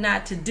and what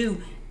not to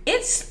do,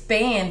 it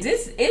spans.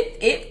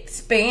 It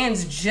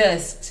spans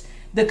just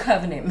the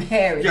covenant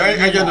marriage. Yeah,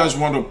 I just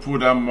want to put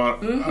that.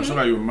 As long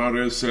as your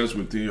marriage says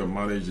within your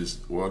marriage is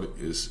what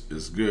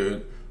is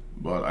good,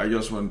 but I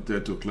just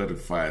wanted to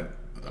clarify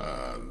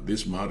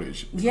this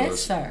marriage.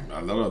 Yes, sir.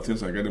 A lot of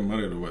things are getting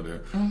married over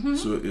there,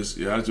 so it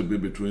has to be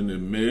between a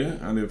male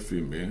and a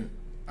female,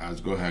 as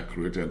God had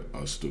created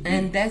us to be.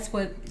 And that's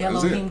what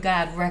Elohim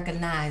God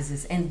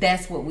recognizes, and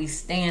that's what we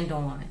stand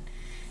on.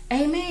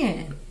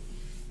 Amen.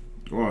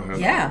 Go ahead.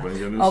 Yeah.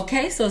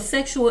 Okay, so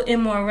sexual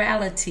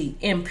immorality,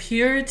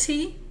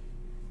 impurity.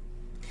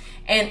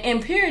 And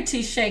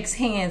impurity shakes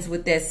hands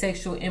with that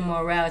sexual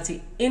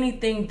immorality.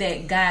 Anything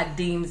that God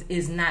deems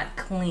is not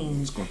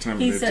clean. It's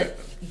contaminated. He said,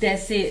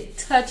 that's it.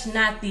 Touch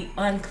not the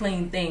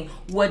unclean thing.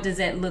 What does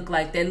that look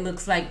like? That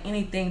looks like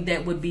anything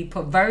that would be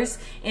perverse,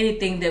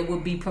 anything that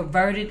would be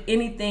perverted,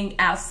 anything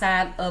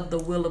outside of the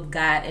will of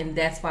God. And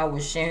that's why we're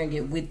sharing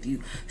it with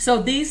you.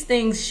 So these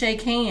things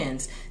shake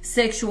hands.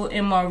 Sexual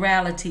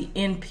immorality,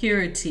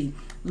 impurity,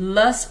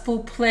 lustful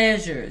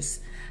pleasures,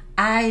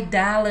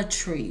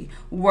 idolatry,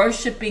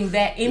 worshiping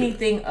that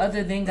anything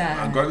other than God.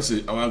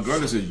 Our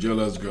God is a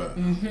jealous God.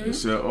 He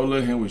said,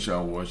 only Him we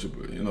shall worship.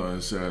 You know,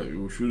 He said,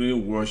 you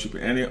shouldn't worship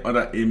any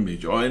other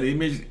image or any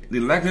image, the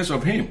likeness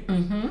of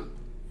Him.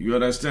 You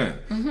understand?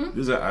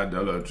 These are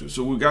idolatry.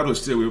 So we got to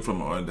stay away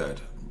from all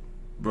that.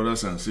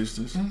 Brothers and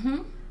sisters,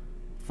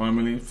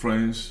 family,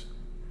 friends,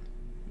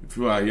 if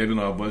you are hearing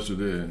our voice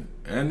today,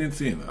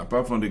 anything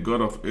apart from the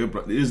God of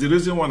Abraham is the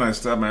reason why I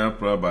start my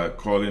prayer by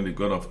calling the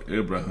God of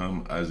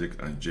Abraham,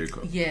 Isaac, and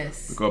Jacob.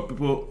 Yes.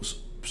 Because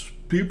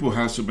people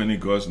have so many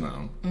gods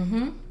now.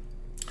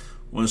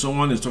 When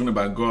someone is talking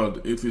about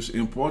God, it is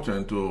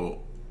important to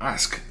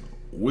ask,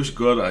 which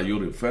God are you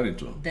referring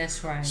to?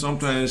 That's right.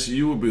 Sometimes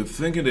you will be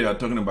thinking they are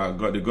talking about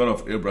God, the God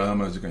of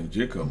Abraham, Isaac, and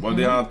Jacob, but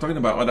they are talking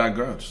about other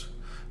gods.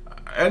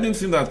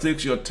 Anything that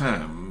takes your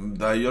time,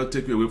 that you're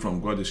taking away from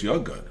God, is your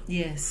God.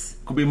 Yes.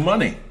 Could be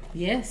money.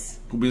 Yes.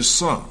 Could be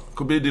sun.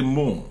 Could be the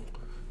moon.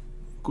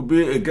 Could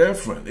be a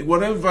girlfriend.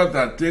 Whatever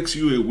that takes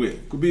you away.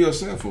 Could be your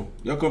cell phone,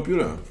 your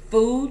computer.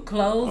 Food,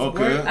 clothes,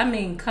 work. I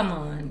mean, come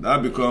on.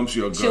 That becomes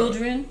your God.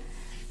 Children,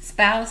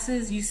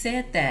 spouses, you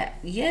said that.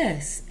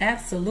 Yes,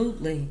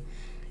 absolutely.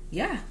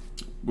 Yeah.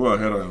 Go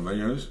ahead,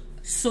 Evangelist.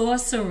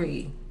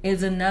 Sorcery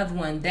is another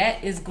one.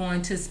 That is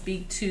going to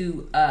speak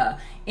to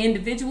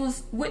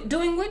individuals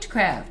doing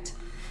witchcraft.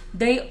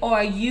 They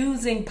are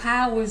using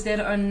powers that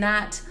are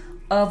not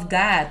of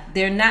God.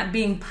 They're not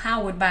being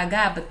powered by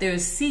God, but they're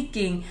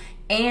seeking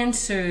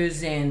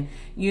answers and,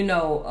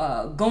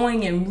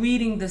 going and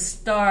reading the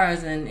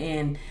stars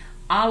and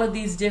all of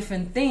these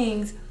different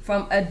things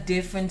from a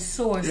different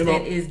source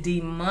that is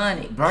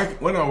demonic.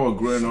 Back when I was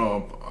growing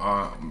up,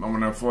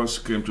 when I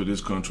first came to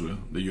this country,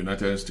 the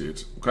United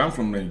States, I come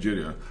from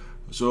Nigeria,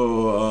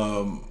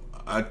 so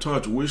I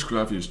thought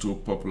witchcraft is too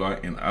popular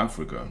in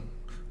Africa,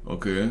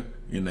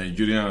 in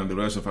Nigeria and the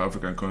rest of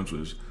African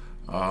countries.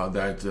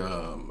 That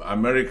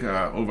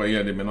America over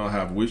here, they may not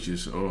have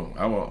witches.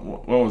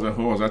 What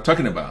was I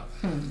talking about?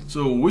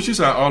 So witches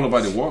are all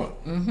over the world,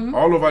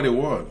 all over the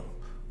world.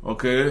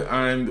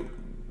 And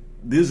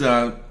these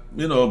are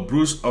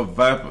broods of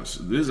vipers.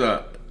 These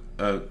are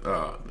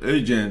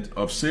agents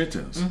of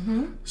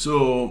Satan.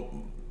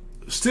 So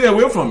stay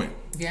away from it.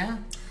 Yeah,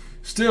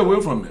 stay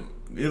away from it.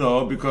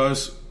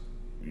 Because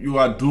you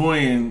are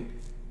doing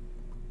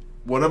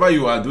whatever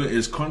you are doing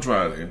is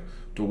contrary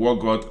to what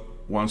God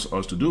wants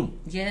us to do.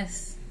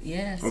 Yes.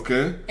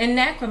 Okay. And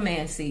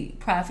necromancy,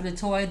 Prophet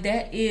Atoe,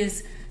 that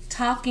is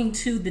talking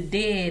to the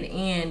dead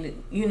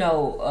and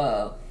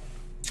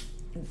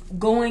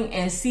going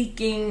and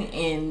seeking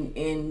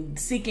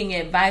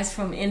advice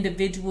from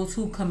individuals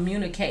who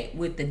communicate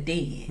with the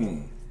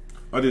dead.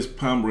 All these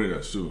palm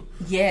readers too.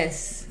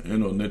 Yes.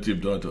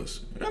 Native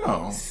daughters.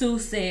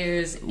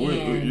 Soothsayers.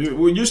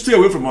 You stay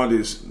away from all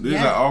this. These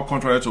are all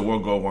contrary to what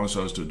God wants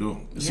us to do.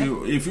 See,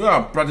 if you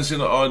are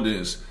practicing all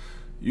this,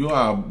 you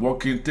are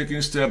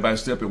taking step by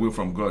step away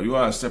from God. You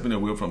are stepping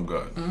away from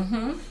God.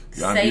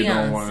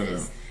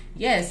 Seances.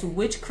 Yes,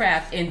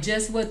 witchcraft. And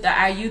just what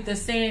our youth are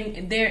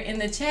saying there in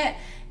the chat,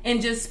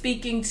 and just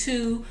speaking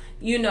to,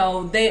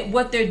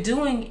 what they're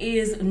doing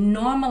is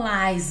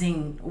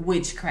normalizing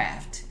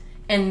witchcraft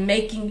and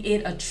making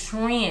it a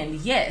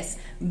trend. Yes,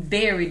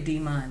 very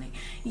demonic.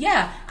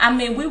 Yeah,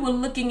 we were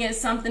looking at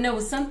something. There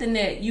was something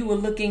that you were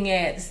looking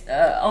at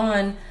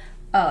on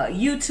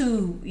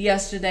YouTube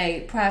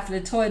yesterday,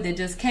 Prophet Atoe, that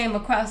just came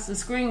across the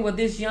screen where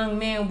this young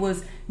man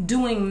was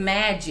doing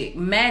magic.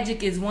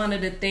 Magic is one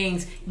of the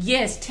things.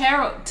 Yes,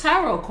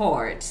 tarot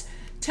cards,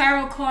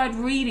 tarot card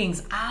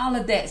readings, all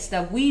of that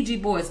stuff, Ouija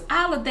boards,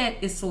 all of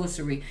that is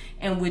sorcery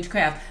and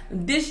witchcraft.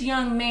 This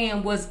young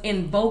man was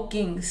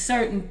invoking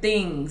certain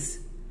things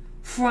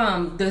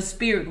from the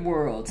spirit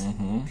world,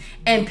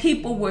 and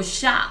people were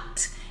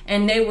shocked,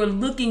 and they were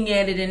looking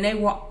at it and they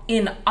were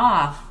in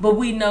awe, but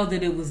we know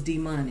that it was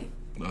demonic.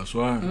 That's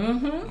right.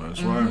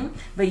 That's right.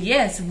 But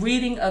yes,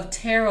 reading of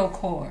tarot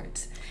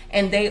cards,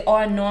 and they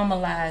are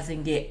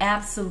normalizing it.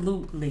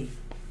 Absolutely.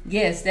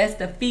 Yes, that's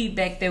the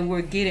feedback that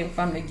we're getting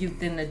from the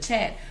youth in the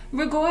chat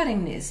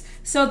regarding this.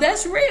 So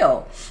that's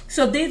real.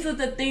 So these are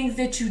the things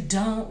that you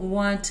don't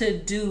want to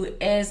do,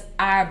 as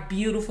our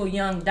beautiful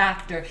young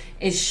doctor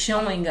is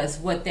showing us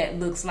what that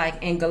looks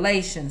like in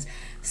Galatians.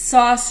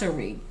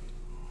 Sorcery,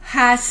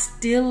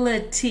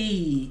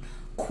 hostility,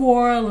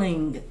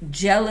 quarreling,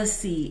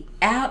 jealousy,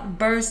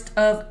 outburst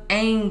of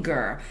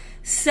anger,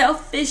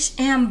 selfish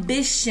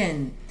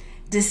ambition,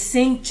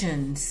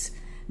 dissensions,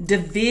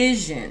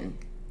 division,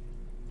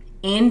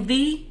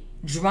 envy,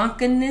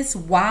 drunkenness,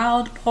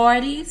 wild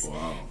parties,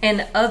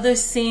 and other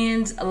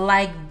sins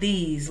like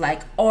these,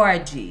 like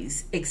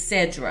orgies,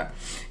 etc.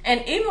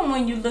 And even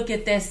when you look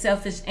at that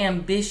selfish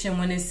ambition,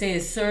 when it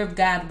says serve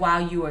God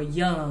while you are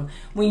young,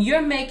 when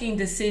you're making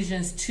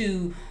decisions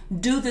to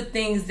do the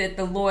things that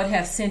the Lord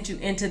have sent you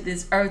into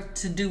this earth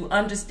to do,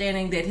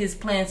 understanding that his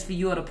plans for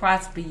you are to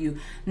prosper you,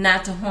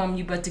 not to harm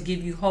you, but to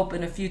give you hope in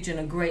the future and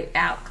a great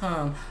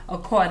outcome,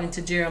 according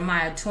to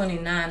Jeremiah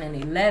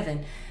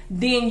 29:11,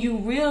 then you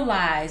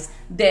realize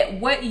that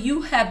what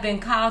you have been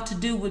called to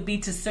do would be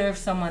to serve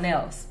someone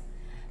else,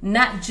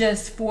 not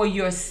just for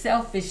your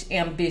selfish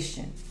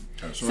ambition.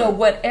 That's right. So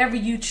whatever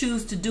you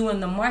choose to do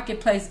in the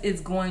marketplace is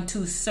going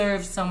to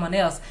serve someone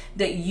else,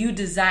 that you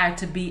desire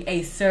to be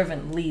a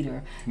servant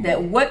leader,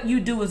 that what you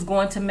do is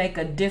going to make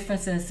a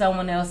difference in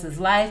someone else's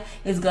life,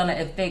 is going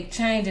to affect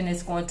change, and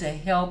it's going to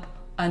help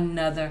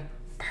another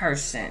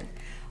person.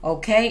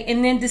 Okay?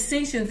 And then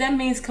dissensions, that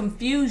means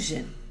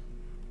confusion.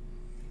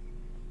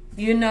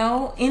 You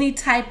know, any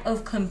type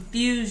of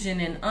confusion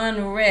and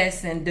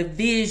unrest and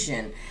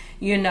division,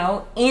 you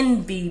know,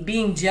 envy,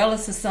 being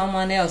jealous of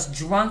someone else,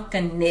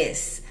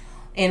 drunkenness.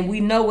 And we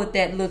know what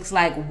that looks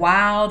like,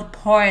 wild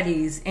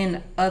parties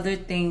and other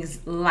things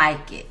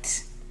like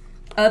it,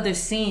 other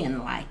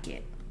sin like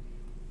it.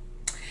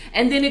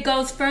 And then it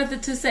goes further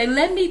to say,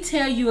 let me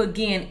tell you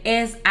again,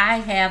 as I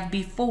have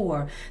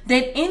before,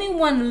 that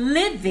anyone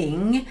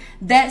living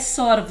that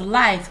sort of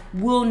life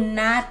will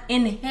not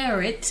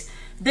inherit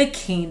the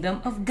kingdom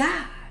of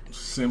God.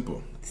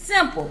 Simple.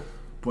 Simple.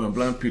 Point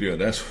blank period.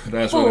 That's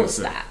Full what I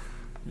stop. said.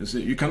 You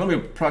see, you cannot be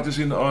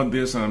practicing all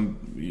this and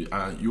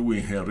you will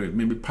inherit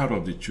maybe part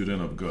of the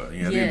children of God.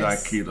 Inherit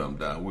that kingdom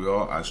that we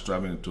all are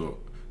striving to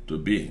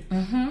be.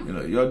 You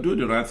know, you do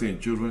the right thing,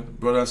 children,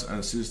 brothers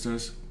and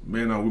sisters,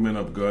 men and women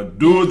of God.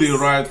 Do the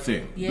right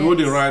thing. Do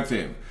the right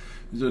thing.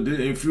 So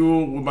if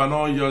you might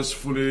not just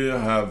fully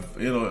have,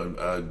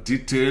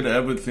 detailed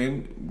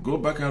everything, go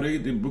back and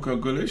read the book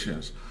of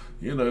Galatians.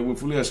 You know, it will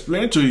fully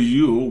explain to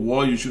you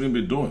what you shouldn't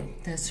be doing.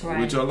 That's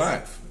right. With your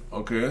life,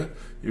 okay?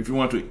 If you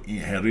want to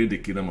inherit the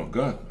kingdom of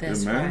God.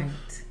 That's Amen? right.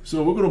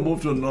 So we're going to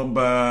move to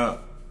number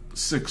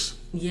 6.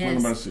 Yes.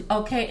 Number 6.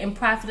 Okay, and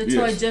Prophet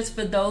Atoe, just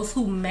for those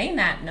who may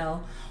not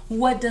know,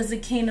 what does the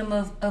kingdom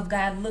of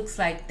God looks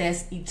like?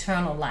 That's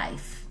eternal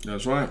life.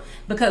 That's right.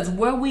 Because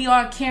where we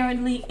are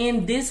currently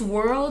in this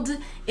world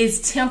is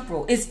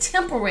temporal. It's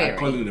temporary. I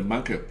call it the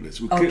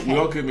marketplace. We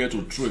all came here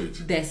to trade.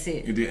 That's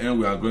it. In the end,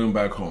 we are going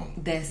back home.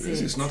 That's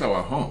it. It's not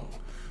our home.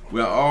 We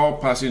are all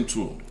passing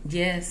through.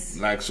 Yes.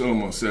 Like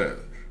Solomon said,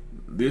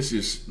 this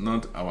is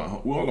not our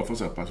home. All of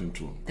us are passing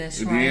through.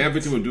 That's right.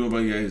 Everything we do over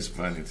here is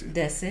vanity.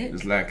 That's it.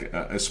 It's like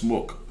a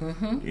smoke.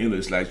 You know,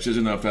 it's like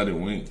chasing after the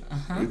wind.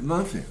 It's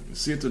nothing.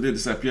 See today,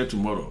 disappear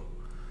tomorrow.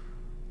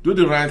 Do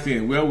the right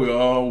thing. Where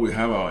we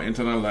have our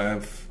internal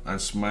life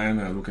and smile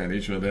and look at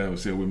each other and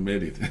say we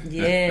made it.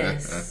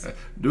 Yes.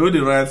 Do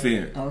the right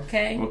thing.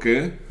 Okay.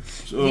 Okay.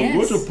 So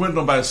go to point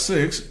number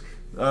 6.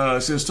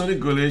 It says study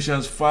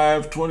Galatians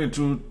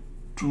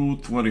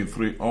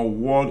 5:22-23 on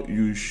what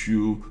you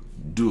should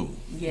do.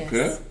 Yes.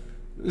 Okay.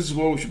 This is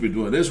what we should be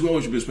doing. This is where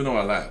we should be spending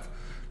our life.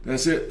 They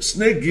say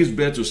snake gives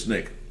birth to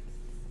snake.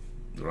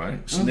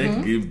 Right?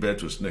 Snake gives birth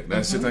to snake.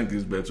 Then Satan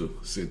gives birth to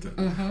Satan.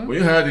 When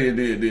you have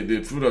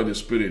the fruit of the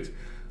Spirit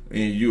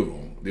in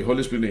you, the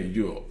Holy Spirit in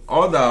you,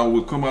 all that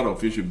will come out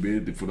of it should be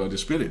the fruit of the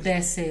Spirit.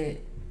 That's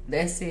it.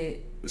 That's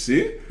it.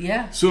 See?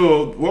 Yeah.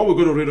 So what we're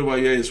going to read over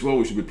here is what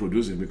we should be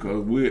producing,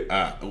 because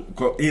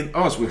in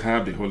us we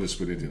have the Holy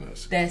Spirit in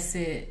us. That's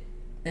it.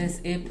 That's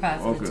it,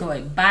 Prophet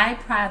Atoe.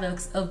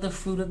 Byproducts of the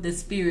fruit of the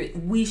Spirit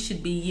we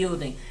should be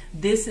yielding.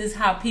 This is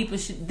what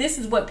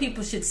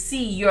people should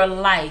see your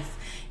life.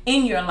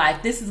 In your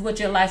life, this is what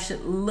your life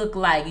should look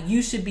like.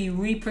 You should be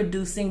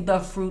reproducing the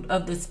fruit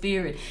of the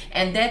Spirit.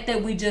 And that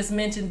we just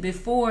mentioned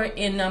before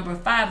in number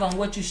 5 on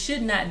what you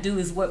should not do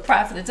is what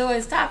Prophet Atoe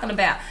is talking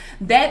about.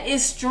 That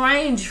is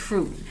strange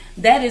fruit.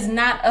 That is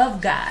not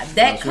of God.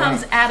 That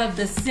comes out of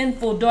the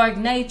sinful, dark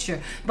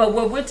nature. But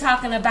what we're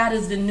talking about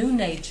is the new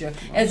nature.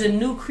 As a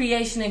new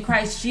creation in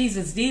Christ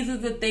Jesus, these are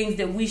the things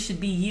that we should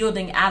be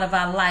yielding out of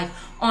our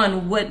life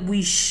on what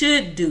we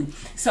should do.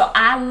 So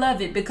I love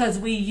it because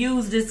we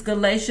use this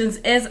Galatians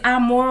as our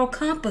moral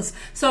compass.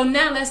 So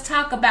now let's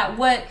talk about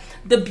what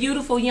the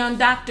beautiful young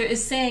doctor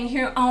is saying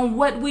here on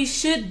what we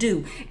should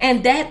do.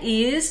 And that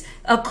is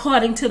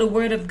according to the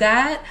word of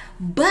God.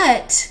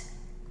 But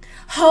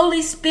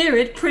Holy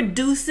Spirit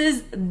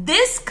produces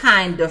this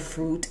kind of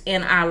fruit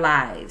in our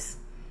lives: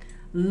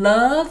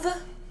 love,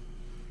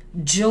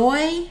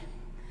 joy,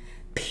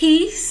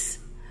 peace,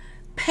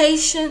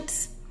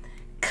 patience,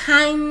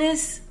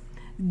 kindness,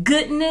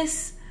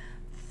 goodness,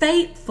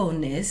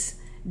 faithfulness,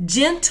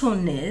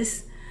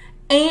 gentleness,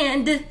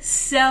 and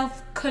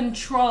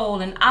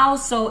self-control, and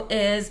also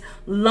as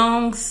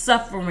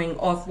long-suffering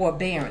or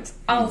forbearance,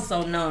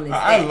 also known as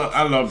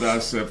I love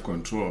that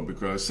self-control,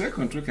 because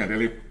self-control can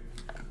really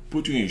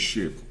put you in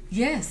shape.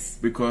 Yes.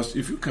 Because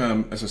if you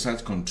can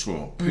exercise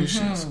control,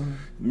 patience,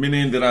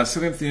 meaning there are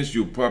certain things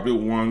you probably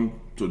want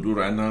to do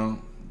right now,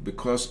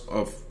 because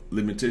of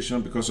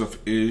limitation, because of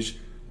age,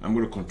 I'm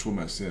going to control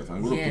myself.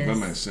 I'm going to prevent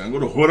myself. I'm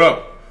going to hold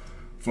up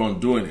from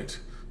doing it.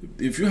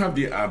 If you have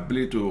the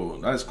ability to,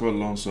 that's called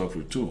long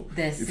suffering too.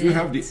 If you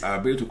have the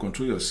ability to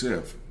control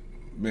yourself,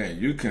 man,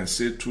 you can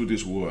say through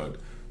this word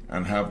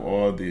and have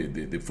all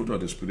the fruit of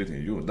the Spirit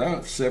in you.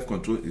 That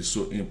self-control is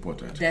so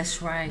important.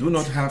 That's right. Do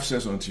not have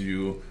sex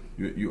until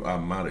you are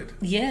married.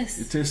 Yes.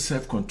 It takes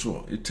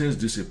self-control. It takes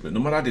discipline.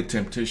 No matter the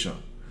temptation.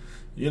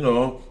 You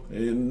know,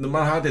 no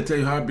matter how they tell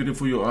you how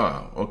beautiful you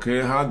are,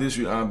 okay, how this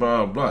you are,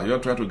 blah, blah, blah. You're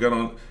trying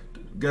to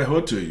get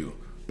hold to you.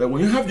 But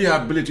when you have the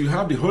ability, you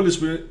have the Holy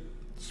Spirit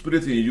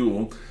in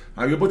you,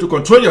 and you're able to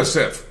control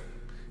yourself,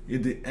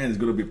 in the end, it's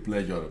going to be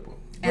pleasurable.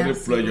 Very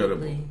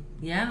pleasurable.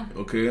 Yeah.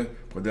 Okay?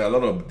 But there are a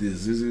lot of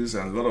diseases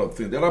and a lot of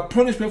things. There are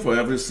punishment for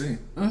every sin.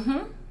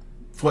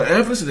 For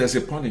every sin, there's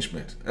a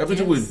punishment.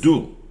 Everything we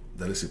do,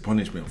 there is a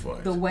punishment for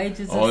it. The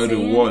wages of sin. Or a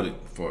reward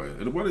for it.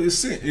 The reward is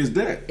sin. Is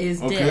death. Is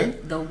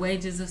death. The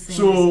wages of sin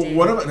so is death.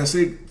 Whatever, and I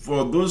say,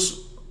 for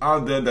those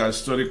out there that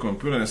study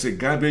computer, and I say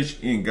garbage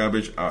in,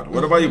 garbage out.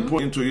 Whatever you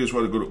put into you is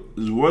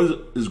what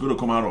is going to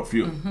come out of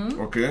you.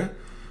 Okay?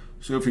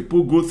 So if you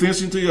put good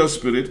things into your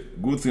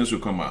spirit, good things will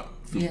come out.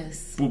 If you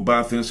put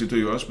bad things into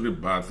your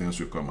spirit, bad things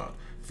will come out.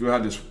 If you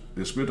have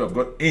the Spirit of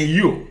God in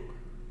you,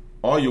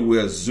 all you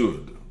will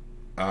exude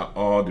are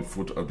all the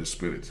fruit of the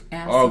Spirit.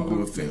 All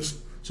good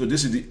things. So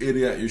this is the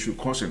area you should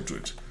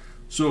concentrate.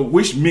 So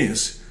which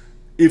means,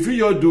 if you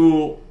just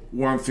do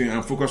one thing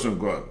and focus on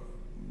God,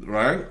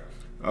 right?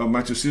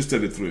 Matthew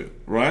 6:33,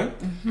 right?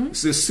 It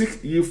says,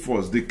 seek ye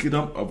first the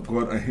kingdom of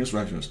God and his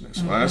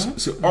righteousness, right?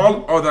 So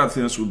all other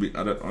things will be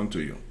added unto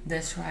you.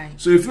 That's right.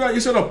 So if you are,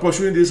 instead of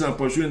pursuing this and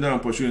pursuing that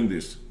and pursuing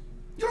this,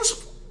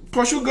 just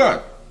pursue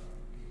God.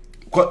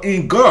 Because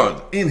in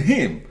God, in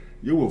him,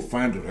 you will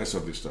find the rest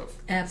of the stuff.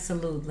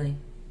 Absolutely.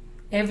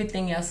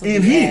 Everything else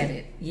will be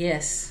added.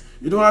 Yes.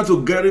 You don't have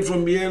to get it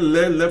from here,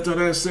 left and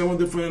right, 7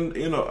 different,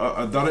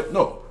 direct.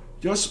 No.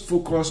 Just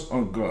focus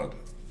on God,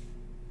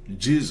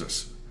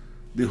 Jesus,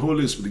 the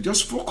Holy Spirit.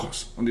 Just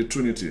focus on the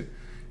Trinity.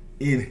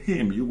 In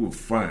him, you will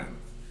find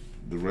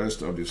the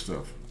rest of the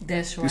stuff.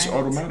 That's right. It's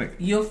automatic.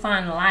 You'll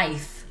find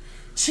life.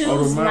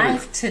 Choose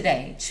life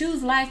today.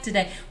 Choose life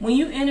today. When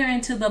you enter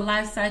into the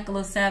life cycle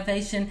of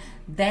salvation,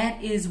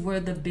 that is where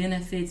the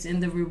benefits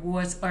and the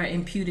rewards are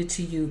imputed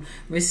to you.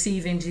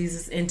 Receiving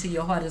Jesus into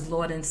your heart as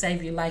Lord and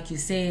Savior, like you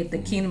said, the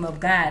kingdom of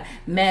God.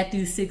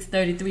 Matthew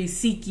 6:33,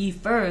 seek ye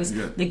first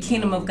the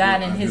kingdom of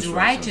God and his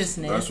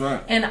righteousness. That's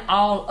right. And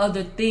all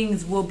other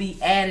things will be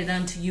added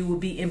unto you, will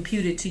be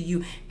imputed to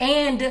you.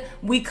 And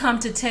we come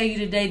to tell you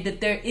today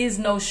that there is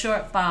no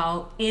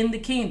shortfall in the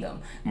kingdom.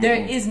 There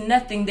is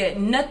nothing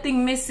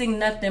missing,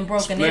 nothing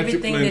broken,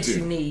 everything that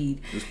you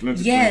need.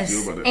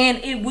 Yes, and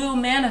it will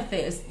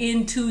manifest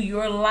into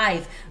your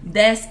life.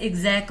 That's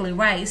exactly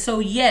right. So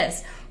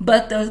yes,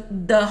 but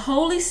the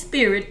Holy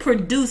Spirit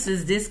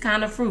produces this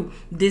kind of fruit.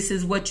 This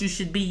is what you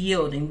should be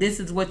yielding. This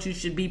is what you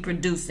should be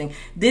producing.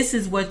 This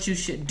is what you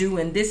should do,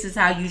 and this is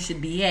how you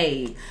should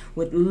behave,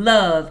 with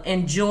love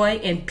and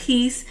joy and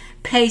peace,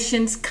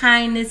 patience,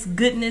 kindness,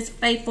 goodness,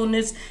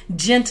 faithfulness,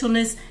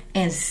 gentleness,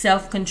 and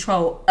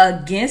self-control.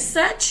 Against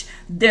such,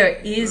 there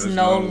is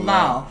no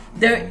law.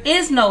 There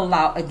is no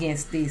law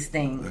against these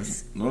things.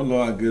 There's no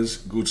law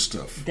against good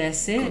stuff.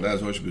 That's it. So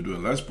that's what you should be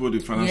doing. Let's put the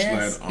final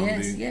slide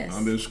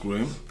on the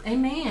screen.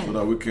 Amen. So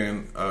that we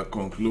can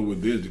conclude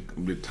with this.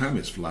 The time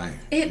is flying.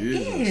 It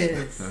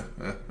is.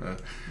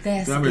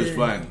 That's time good. Is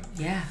flying.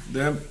 Yeah.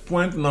 Then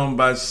point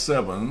number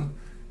 7.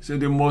 So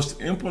the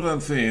most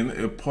important thing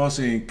a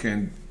person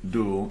can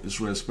do is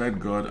respect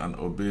God and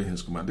obey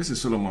his command. This is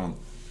Solomon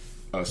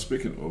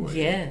speaking over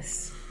here.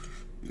 Yes.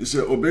 He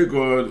said, obey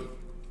God.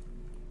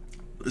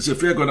 He said,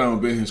 fear God and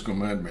obey his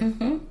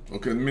commandment.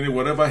 Okay, meaning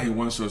whatever he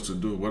wants us to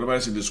do, whatever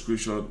is in the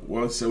scripture,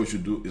 what he said we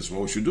should do is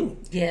what we should do.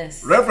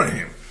 Yes. Reverend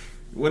him.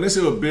 When they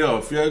say obey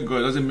or fear God,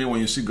 it doesn't mean when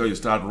you see God you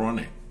start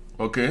running.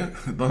 Okay?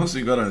 Don't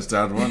see God and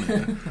start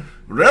running.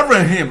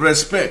 Reverend him,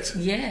 respect.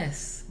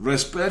 Yes.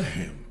 Respect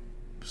him.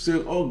 Say,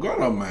 oh God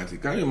Almighty,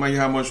 can you imagine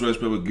how much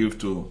respect we give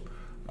to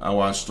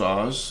our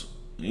stars?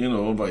 But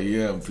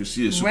if you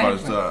see a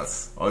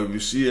superstar, or if you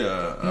see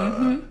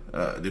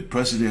the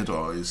president,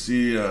 or you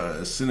see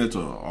a senator,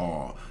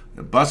 or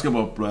a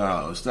basketball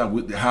player, or stuff,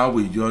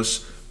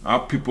 how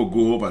people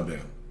go over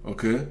them,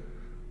 okay?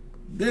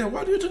 Then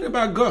what do you think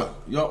about God,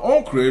 your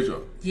own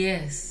creator?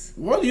 Yes.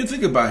 What do you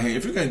think about him?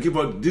 If you can give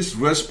out this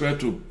respect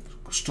to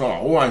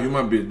star or a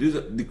human being, this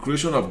is the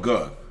creation of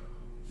God,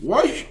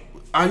 why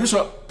are you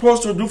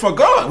supposed to do for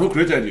God who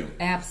created you?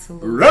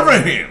 Absolutely.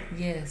 Reverend Him.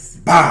 Yes.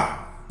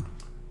 Bow.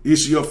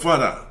 He's your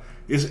Father.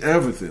 He's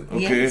everything.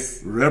 Okay?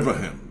 Yes.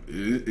 Reverend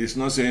Him. It's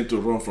not saying to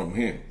run from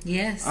Him.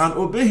 Yes. And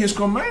obey His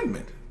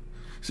commandment.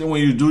 So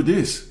when you do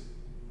this,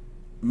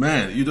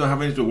 man, you don't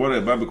have anything to worry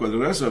about, because the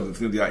rest of the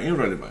things, they are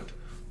irrelevant.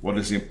 What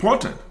is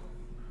important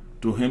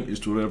to Him is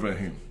to reverend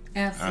Him.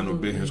 Absolutely. And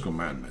obey His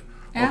commandment.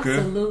 Okay?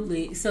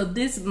 Absolutely. So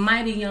this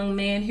mighty young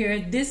man here,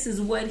 this is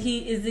what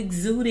he is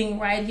exuding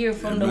right here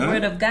from the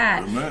Word of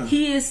God. Amen.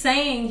 He is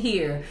saying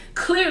here,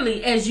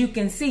 clearly as you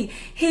can see,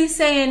 he's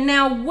saying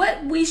now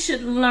what we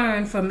should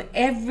learn from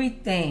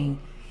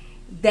everything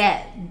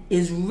that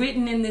is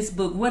written in this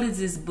book. What is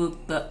this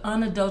book? The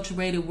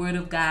unadulterated Word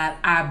of God,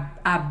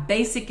 our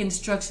basic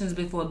instructions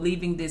before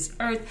leaving this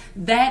earth.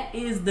 That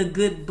is the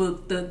good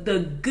book,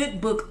 the good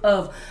book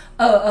of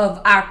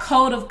our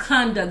code of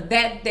conduct,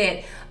 that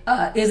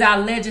is our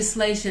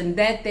legislation,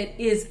 that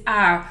is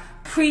our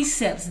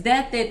precepts,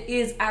 that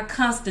is our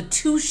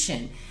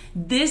constitution.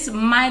 This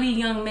mighty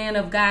young man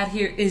of God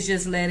here is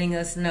just letting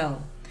us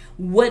know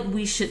what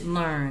we should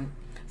learn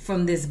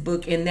from this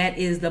book, and that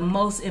is the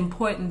most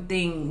important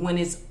thing when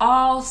it's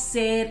all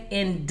said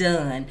and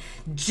done.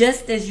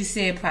 Just as you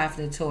said,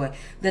 Prophet Atoe,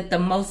 that the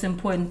most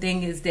important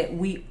thing is that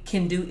we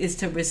can do is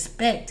to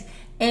respect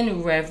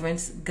and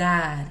reverence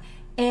God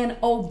and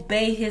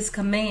obey His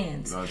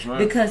commands. That's right.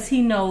 Because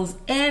He knows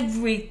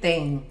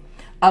everything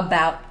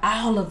about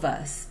all of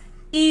us,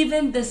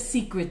 even the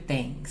secret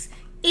things,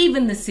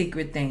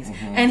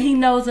 and He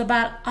knows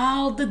about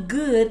all the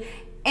good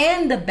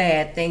and the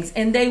bad things,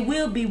 and they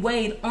will be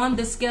weighed on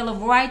the scale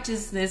of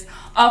righteousness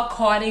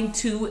according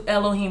to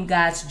Elohim,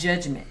 God's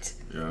judgment,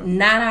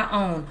 not our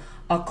own,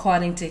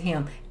 according to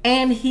Him.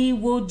 And He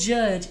will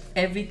judge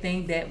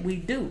everything that we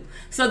do.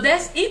 So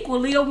that's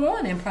equally a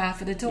warning,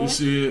 Prophet Atoe. You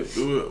see,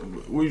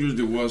 we use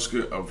the word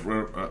scale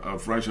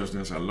of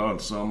righteousness a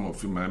lot. Some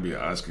of you might be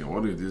asking,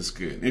 what is this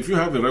scale? If you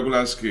have the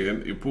regular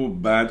scale, you put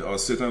bad or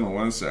Satan on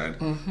one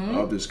side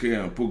of the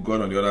scale and put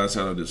God on the other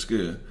side of the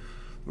scale.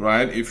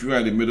 Right? If you are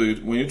in the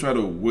middle, when you try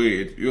to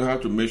weigh it, you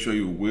have to make sure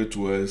you weigh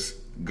towards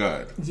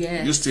God.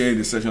 Yes. You stay in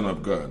the section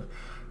of God.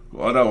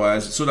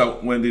 Otherwise, so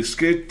that when the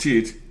scale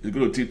tilt, it's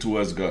going to tilt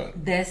towards God.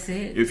 That's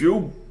it. If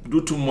you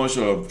do too much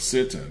of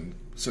Satan,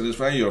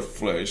 satisfying your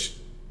flesh,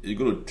 you're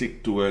going to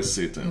tilt towards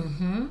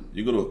Satan.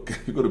 You're going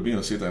to be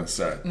on Satan's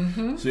side.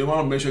 So you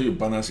want to make sure you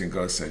balance in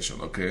God's section,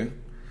 okay?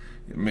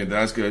 I mean,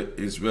 that's good.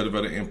 It's very,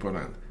 very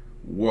important.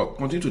 Work.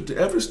 Continue to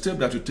every step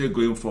that you take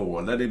going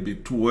forward, let it be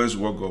towards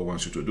what God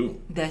wants you to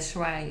do. That's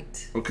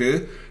right.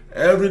 Okay?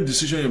 Every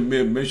decision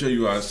you make sure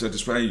you are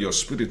satisfying your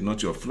spirit,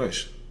 not your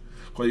flesh.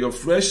 Because your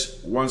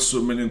flesh wants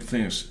so many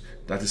things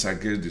that is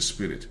against the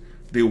spirit.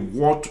 They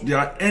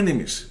are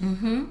enemies.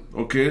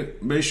 Okay?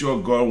 Make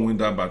sure God wins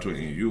that battle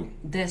in you.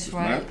 That's it's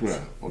right. my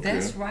prayer. Okay?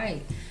 That's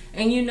right.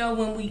 And you know,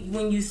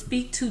 when you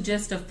speak to,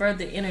 just to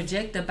further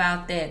interject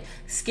about that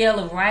scale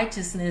of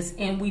righteousness,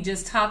 and we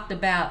just talked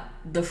about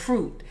the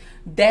fruit,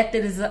 that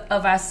is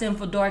of our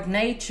sinful dark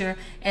nature,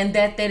 and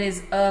that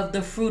is of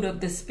the fruit of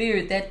the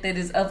Spirit, that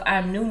is of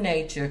our new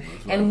nature.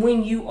 Right. And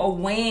when you are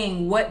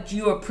weighing what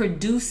you are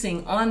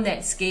producing on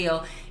that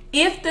scale,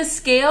 if the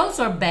scales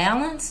are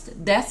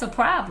balanced, that's a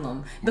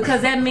problem,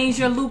 because that means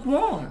you're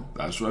lukewarm.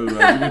 That's right. We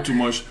are giving too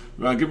much.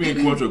 We are giving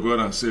equal to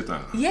God and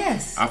Satan.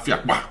 Yes.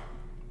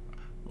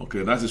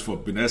 Okay, that is for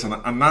that's an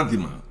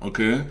anathema.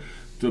 Okay,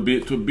 to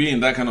be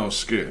in that kind of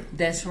scale.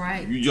 That's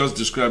right. You just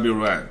described it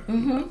right.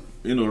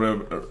 You know,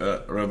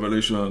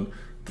 Revelation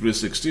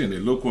 3:16, the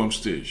lukewarm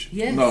stage.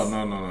 Yes.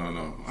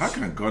 No. How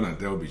can God and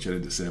devil be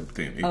sharing the same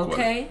thing equally?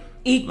 Okay.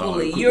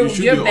 Equally, No,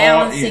 you're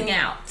balancing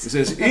out. It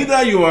says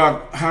either you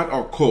are hot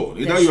or cold.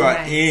 Either That's you are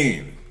right.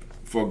 in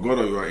for God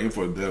or you are in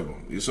for the devil.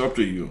 It's up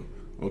to you.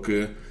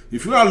 Okay.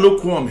 If you are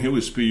lukewarm, He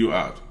will spew you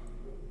out.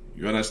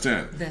 You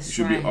understand? That's you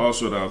should right. be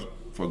also out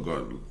for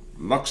God,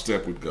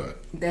 lockstep with God.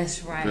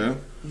 That's right. Okay?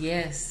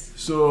 Yes.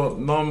 So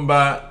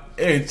number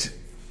 8,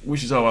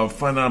 which is our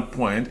final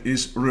point,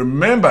 is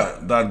remember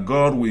that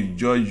God will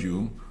judge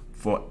you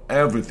for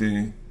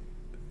everything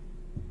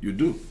you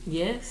do.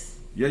 Yes.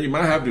 Yeah, you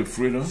might have the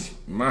freedom,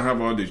 you might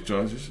have all the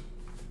choices,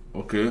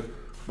 okay?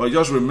 But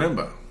just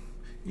remember,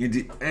 in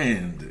the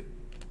end,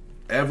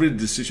 every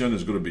decision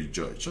is going to be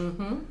judged.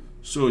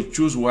 So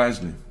choose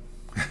wisely.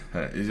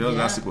 It's just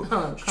that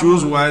simple.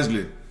 Choose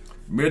wisely.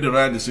 Make the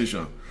right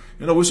decision.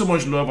 You know, we so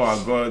much love our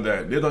God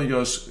that they don't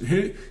just,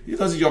 He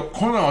doesn't just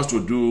corner us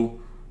to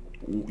do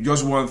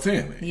just one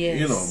thing. Yes.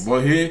 You know,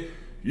 but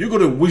you're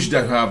going to wish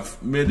that you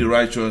have made the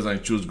right choice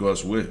and choose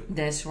God's way.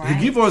 That's right.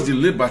 He gives us the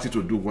liberty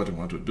to do what we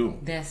want to do.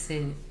 That's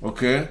it.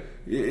 Okay?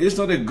 It's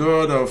not a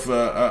God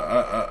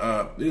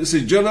of, it's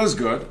a jealous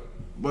God,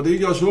 but He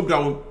just hope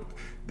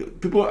that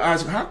people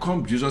ask, how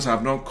come Jesus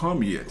have not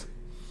come yet?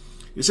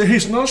 He said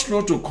He's not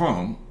slow to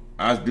come,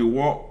 as the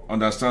world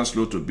understands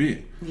slow to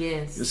be.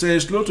 Yes. He said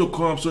He's slow to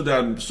come so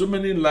that so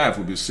many lives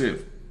will be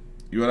saved.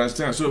 You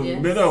understand? So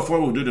Yes. many of us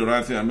will do the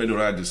right thing and make the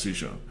right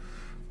decision.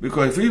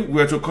 Because if He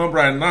were to come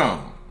right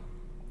now,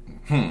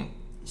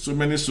 so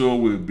many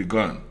souls will be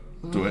gone.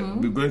 to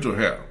be going to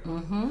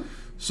hell.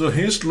 So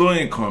he's slow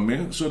in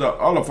coming so that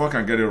all of us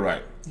can get it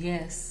right.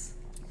 Yes.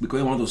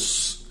 Because he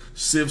wants to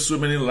save so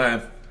many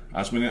lives,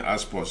 as many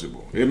as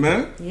possible.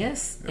 Amen?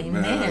 Yes.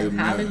 Amen. Amen.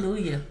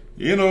 Hallelujah.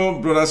 You know,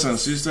 brothers and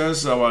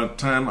sisters, our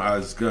time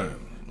has gone.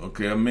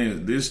 Okay, I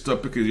mean, this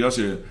topic is just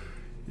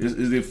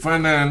is the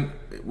final,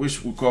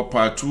 which we call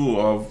part 2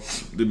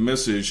 of the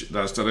message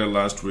that started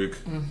last week.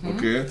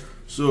 Okay,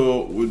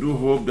 so we do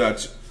hope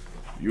that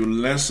you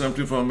learn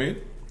something from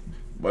it.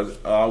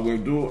 But I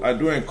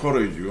do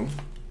encourage you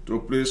to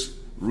please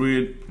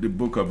read the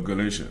book of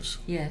Galatians.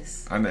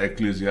 Yes. And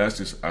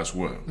Ecclesiastes as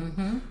well.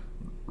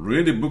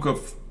 Read the book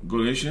of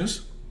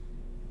Galatians,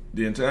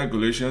 the entire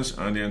Galatians,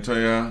 and the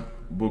entire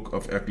book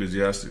of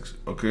Ecclesiastes.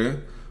 Okay?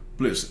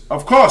 Please.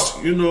 Of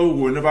course, you know,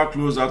 we'll never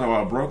close out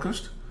our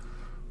broadcast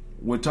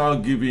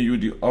without giving you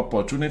the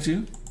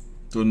opportunity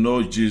to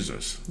know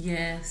Jesus.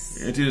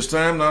 Yes. It is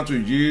time now to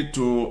yield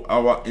to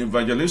our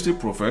evangelistic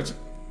prophet,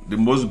 the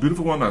most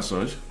beautiful one as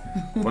such,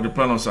 for the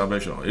plan of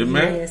salvation.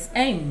 Amen? Yes.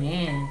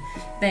 Amen.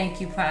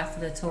 Thank you,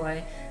 Prophet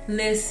Atoe.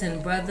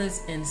 Listen,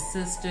 brothers and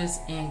sisters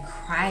in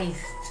Christ,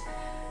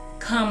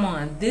 come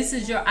on. This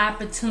is your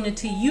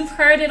opportunity. You've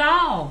heard it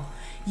all.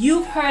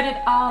 You've heard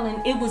it all,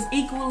 and it was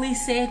equally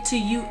said to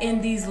you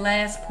in these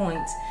last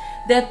points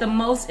that the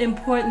most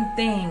important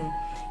thing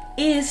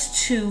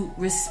is to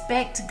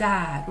respect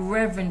God,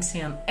 reverence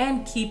Him,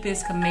 and keep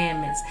His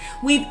commandments.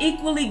 We've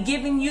equally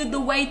given you the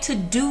way to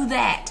do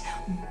that,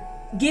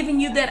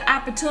 giving you that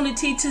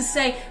opportunity to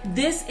say,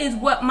 this is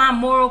what my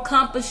moral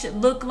compass should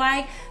look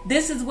like.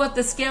 This is what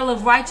the scale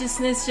of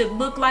righteousness should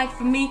look like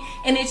for me.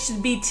 And it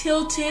should be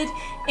tilted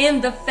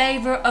in the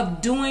favor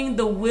of doing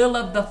the will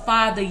of the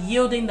Father,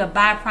 yielding the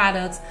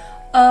byproducts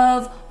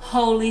of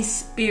Holy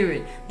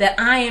Spirit, that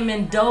I am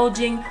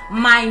indulging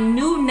my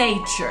new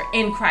nature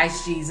in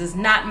Christ Jesus,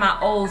 not my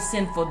old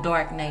sinful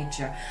dark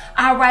nature.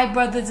 All right,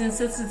 brothers and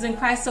sisters in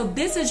Christ, so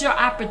this is your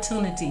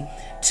opportunity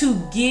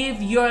to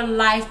give your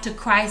life to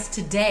Christ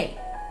today.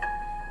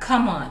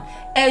 Come on.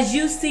 As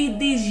you see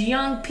these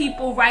young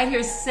people right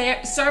here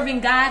serving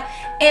God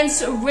and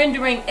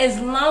surrendering, as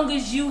long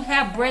as you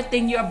have breath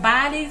in your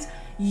bodies,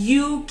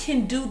 you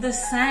can do the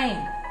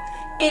same.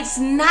 It's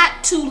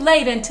not too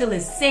late until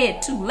it's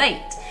said too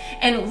late.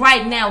 And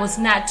right now it's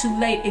not too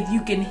late if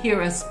you can hear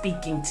us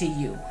speaking to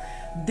you.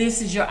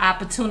 This is your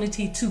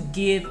opportunity to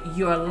give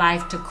your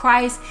life to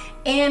Christ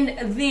and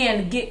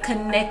then get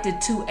connected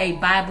to a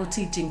Bible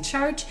teaching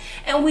church.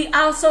 And we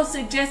also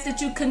suggest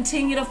that you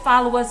continue to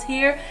follow us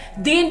here.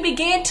 Then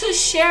begin to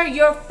share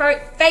your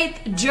faith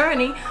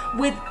journey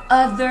with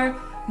other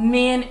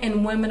men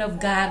and women of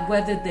God,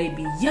 whether they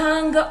be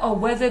young or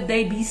whether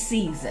they be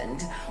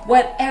seasoned.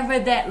 Whatever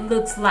that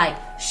looks like,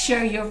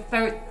 share your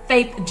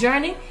faith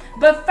journey.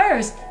 But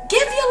first,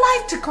 give your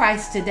life to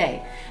Christ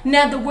today.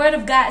 Now, the Word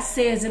of God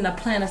says in the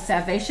plan of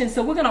salvation,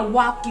 so we're going to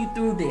walk you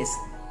through this.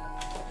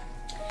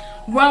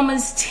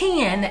 Romans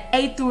 10,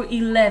 8 through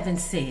 11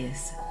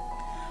 says,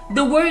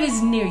 the Word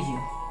is near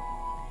you.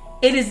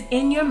 It is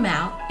in your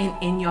mouth and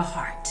in your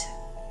heart.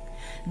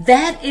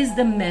 That is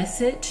the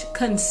message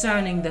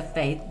concerning the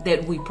faith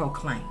that we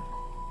proclaim.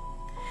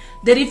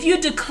 That if you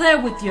declare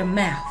with your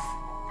mouth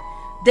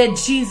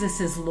that Jesus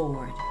is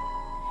Lord,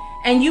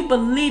 and you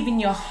believe in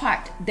your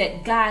heart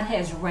that God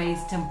has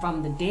raised Him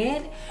from the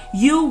dead,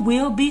 you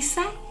will be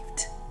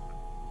saved.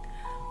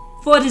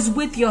 For it is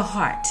with your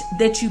heart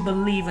that you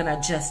believe and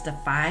are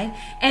justified,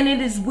 and it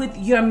is with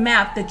your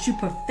mouth that you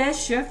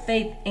profess your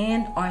faith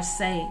and are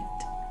saved.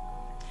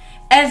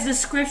 As the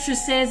scripture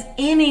says,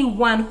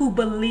 anyone who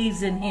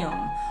believes in Him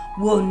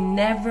will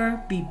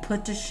never be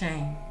put to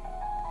shame.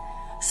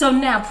 So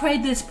now pray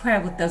this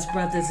prayer with us,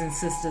 brothers and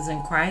sisters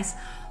in Christ.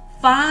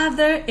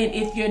 Father, and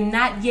if you're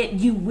not yet,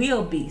 you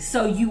will be.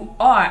 So you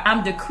are.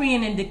 I'm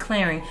decreeing and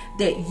declaring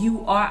that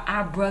you are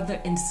our brother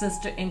and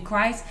sister in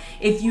Christ.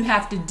 If you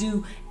have to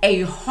do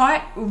a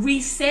heart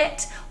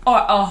reset or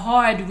a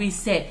hard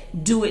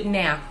reset, do it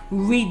now.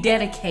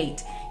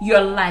 Rededicate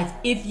your life.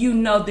 If you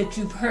know that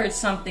you've heard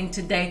something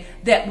today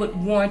that would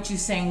warrant you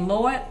saying,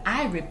 Lord,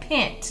 I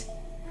repent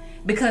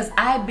because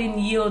I've been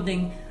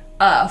yielding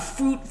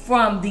fruit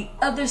from the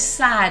other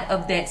side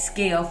of that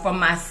scale, from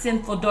my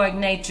sinful dark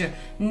nature.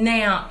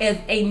 Now, as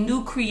a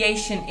new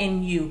creation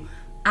in you,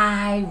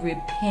 I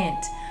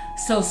repent.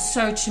 So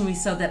search me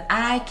so that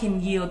I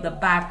can yield the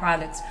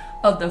byproducts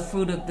of the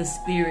fruit of the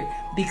Spirit,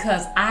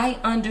 because I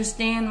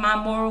understand my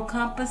moral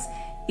compass.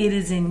 It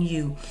is in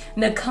you.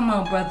 Now come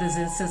on, brothers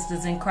and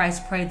sisters in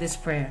Christ, pray this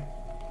prayer.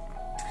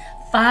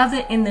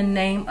 Father, in the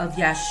name of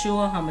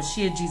Yahshua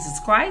HaMashiach Jesus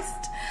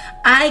Christ,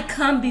 I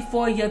come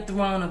before your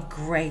throne of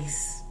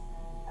grace,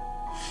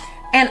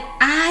 and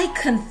I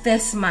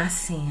confess my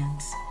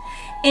sins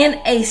in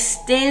a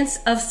stance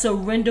of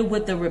surrender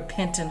with a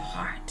repentant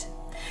heart,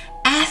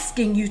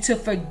 asking you to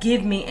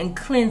forgive me and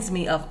cleanse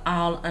me of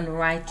all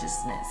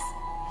unrighteousness.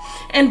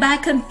 And by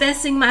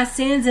confessing my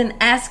sins and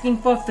asking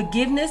for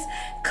forgiveness,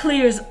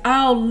 clears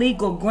all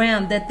legal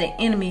ground that the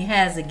enemy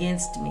has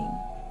against me.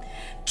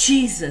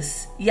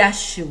 Jesus,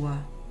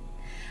 Yahshua,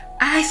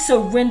 I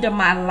surrender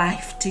my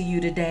life to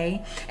you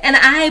today, and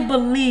I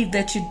believe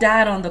that you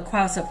died on the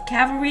cross of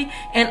Calvary,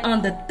 and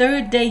on the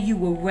third day you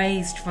were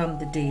raised from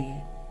the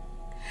dead.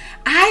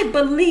 I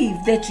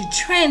believe that you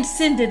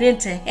transcended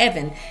into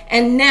heaven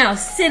and now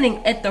sitting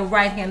at the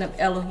right hand of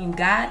Elohim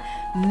God,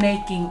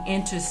 making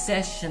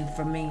intercession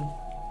for me.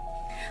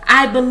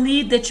 I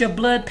believe that your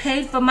blood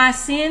paid for my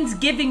sins,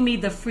 giving me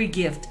the free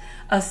gift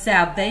of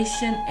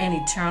salvation and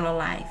eternal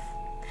life.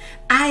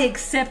 I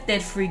accept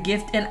that free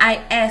gift, and I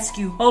ask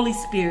you, Holy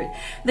Spirit,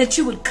 that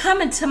you would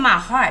come into my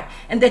heart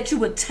and that you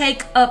would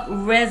take up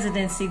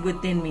residency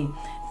within me.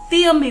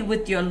 Fill me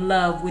with your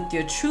love, with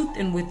your truth,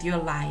 and with your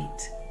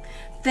light.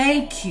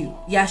 Thank you,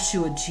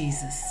 Yeshua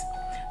Jesus,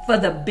 for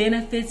the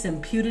benefits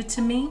imputed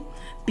to me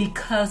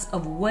because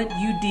of what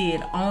you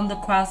did on the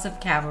cross of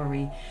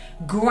Calvary,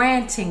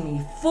 granting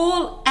me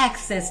full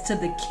access to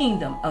the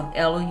kingdom of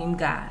Elohim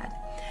God.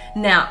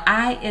 Now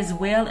I as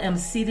well am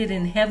seated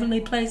in heavenly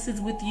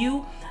places with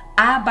you,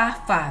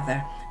 Abba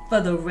Father,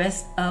 for the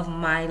rest of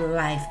my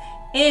life.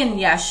 In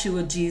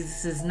Yeshua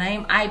Jesus'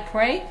 name I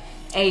pray.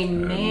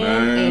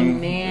 Amen,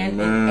 amen,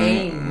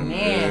 and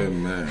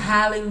amen.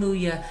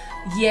 Hallelujah.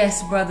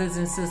 Yes, brothers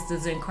and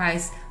sisters in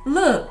Christ,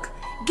 look,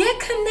 get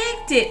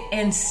connected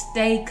and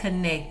stay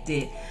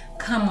connected.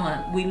 Come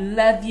on, we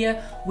love you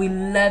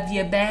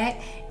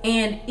back.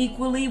 And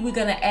equally, we're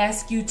going to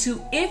ask you to,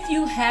 if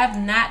you have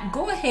not,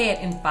 go ahead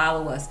and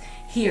follow us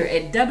here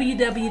at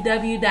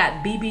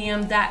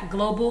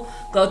www.bbm.global.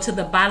 Go to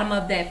the bottom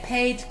of that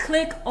page,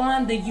 click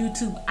on the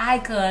YouTube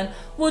icon.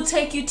 We'll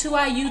take you to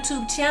our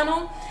YouTube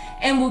channel,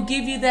 and we'll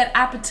give you that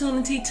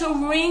opportunity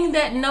to ring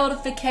that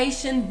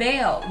notification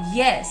bell.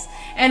 Yes.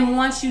 And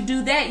once you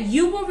do that,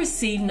 you will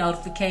receive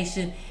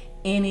notification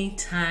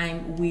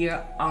anytime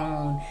we're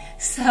on.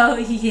 So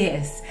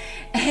yes,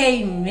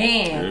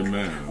 amen.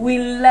 Amen. We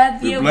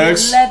love you. We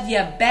love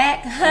you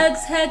back.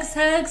 Hugs.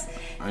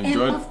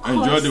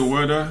 Enjoy the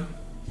weather.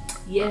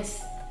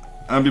 Yes.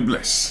 And be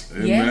blessed.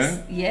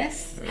 Amen.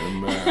 Yes.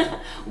 Amen.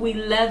 We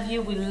love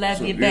you. We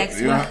love you back.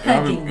 You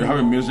have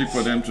a music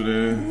for them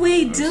today?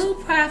 We do,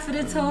 Prophet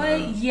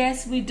Atoe.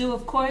 Yes, we do,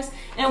 of course.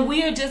 And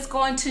we are just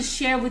going to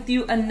share with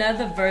you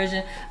another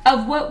version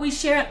of what we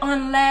shared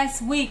on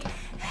last week.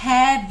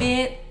 Have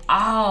it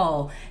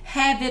all.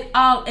 Have it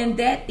all. And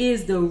that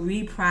is the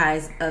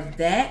reprise of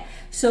that.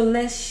 So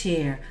let's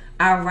share.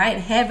 All right.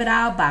 Have It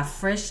All by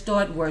Fresh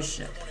Start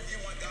Worship.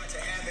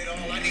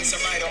 I need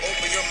somebody to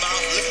open your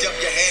mouth, lift up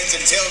your hands,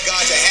 and tell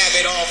God to have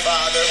it all,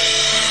 Father.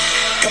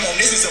 Come on,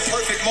 this is a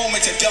perfect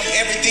moment to dump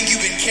everything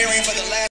you've been carrying for the last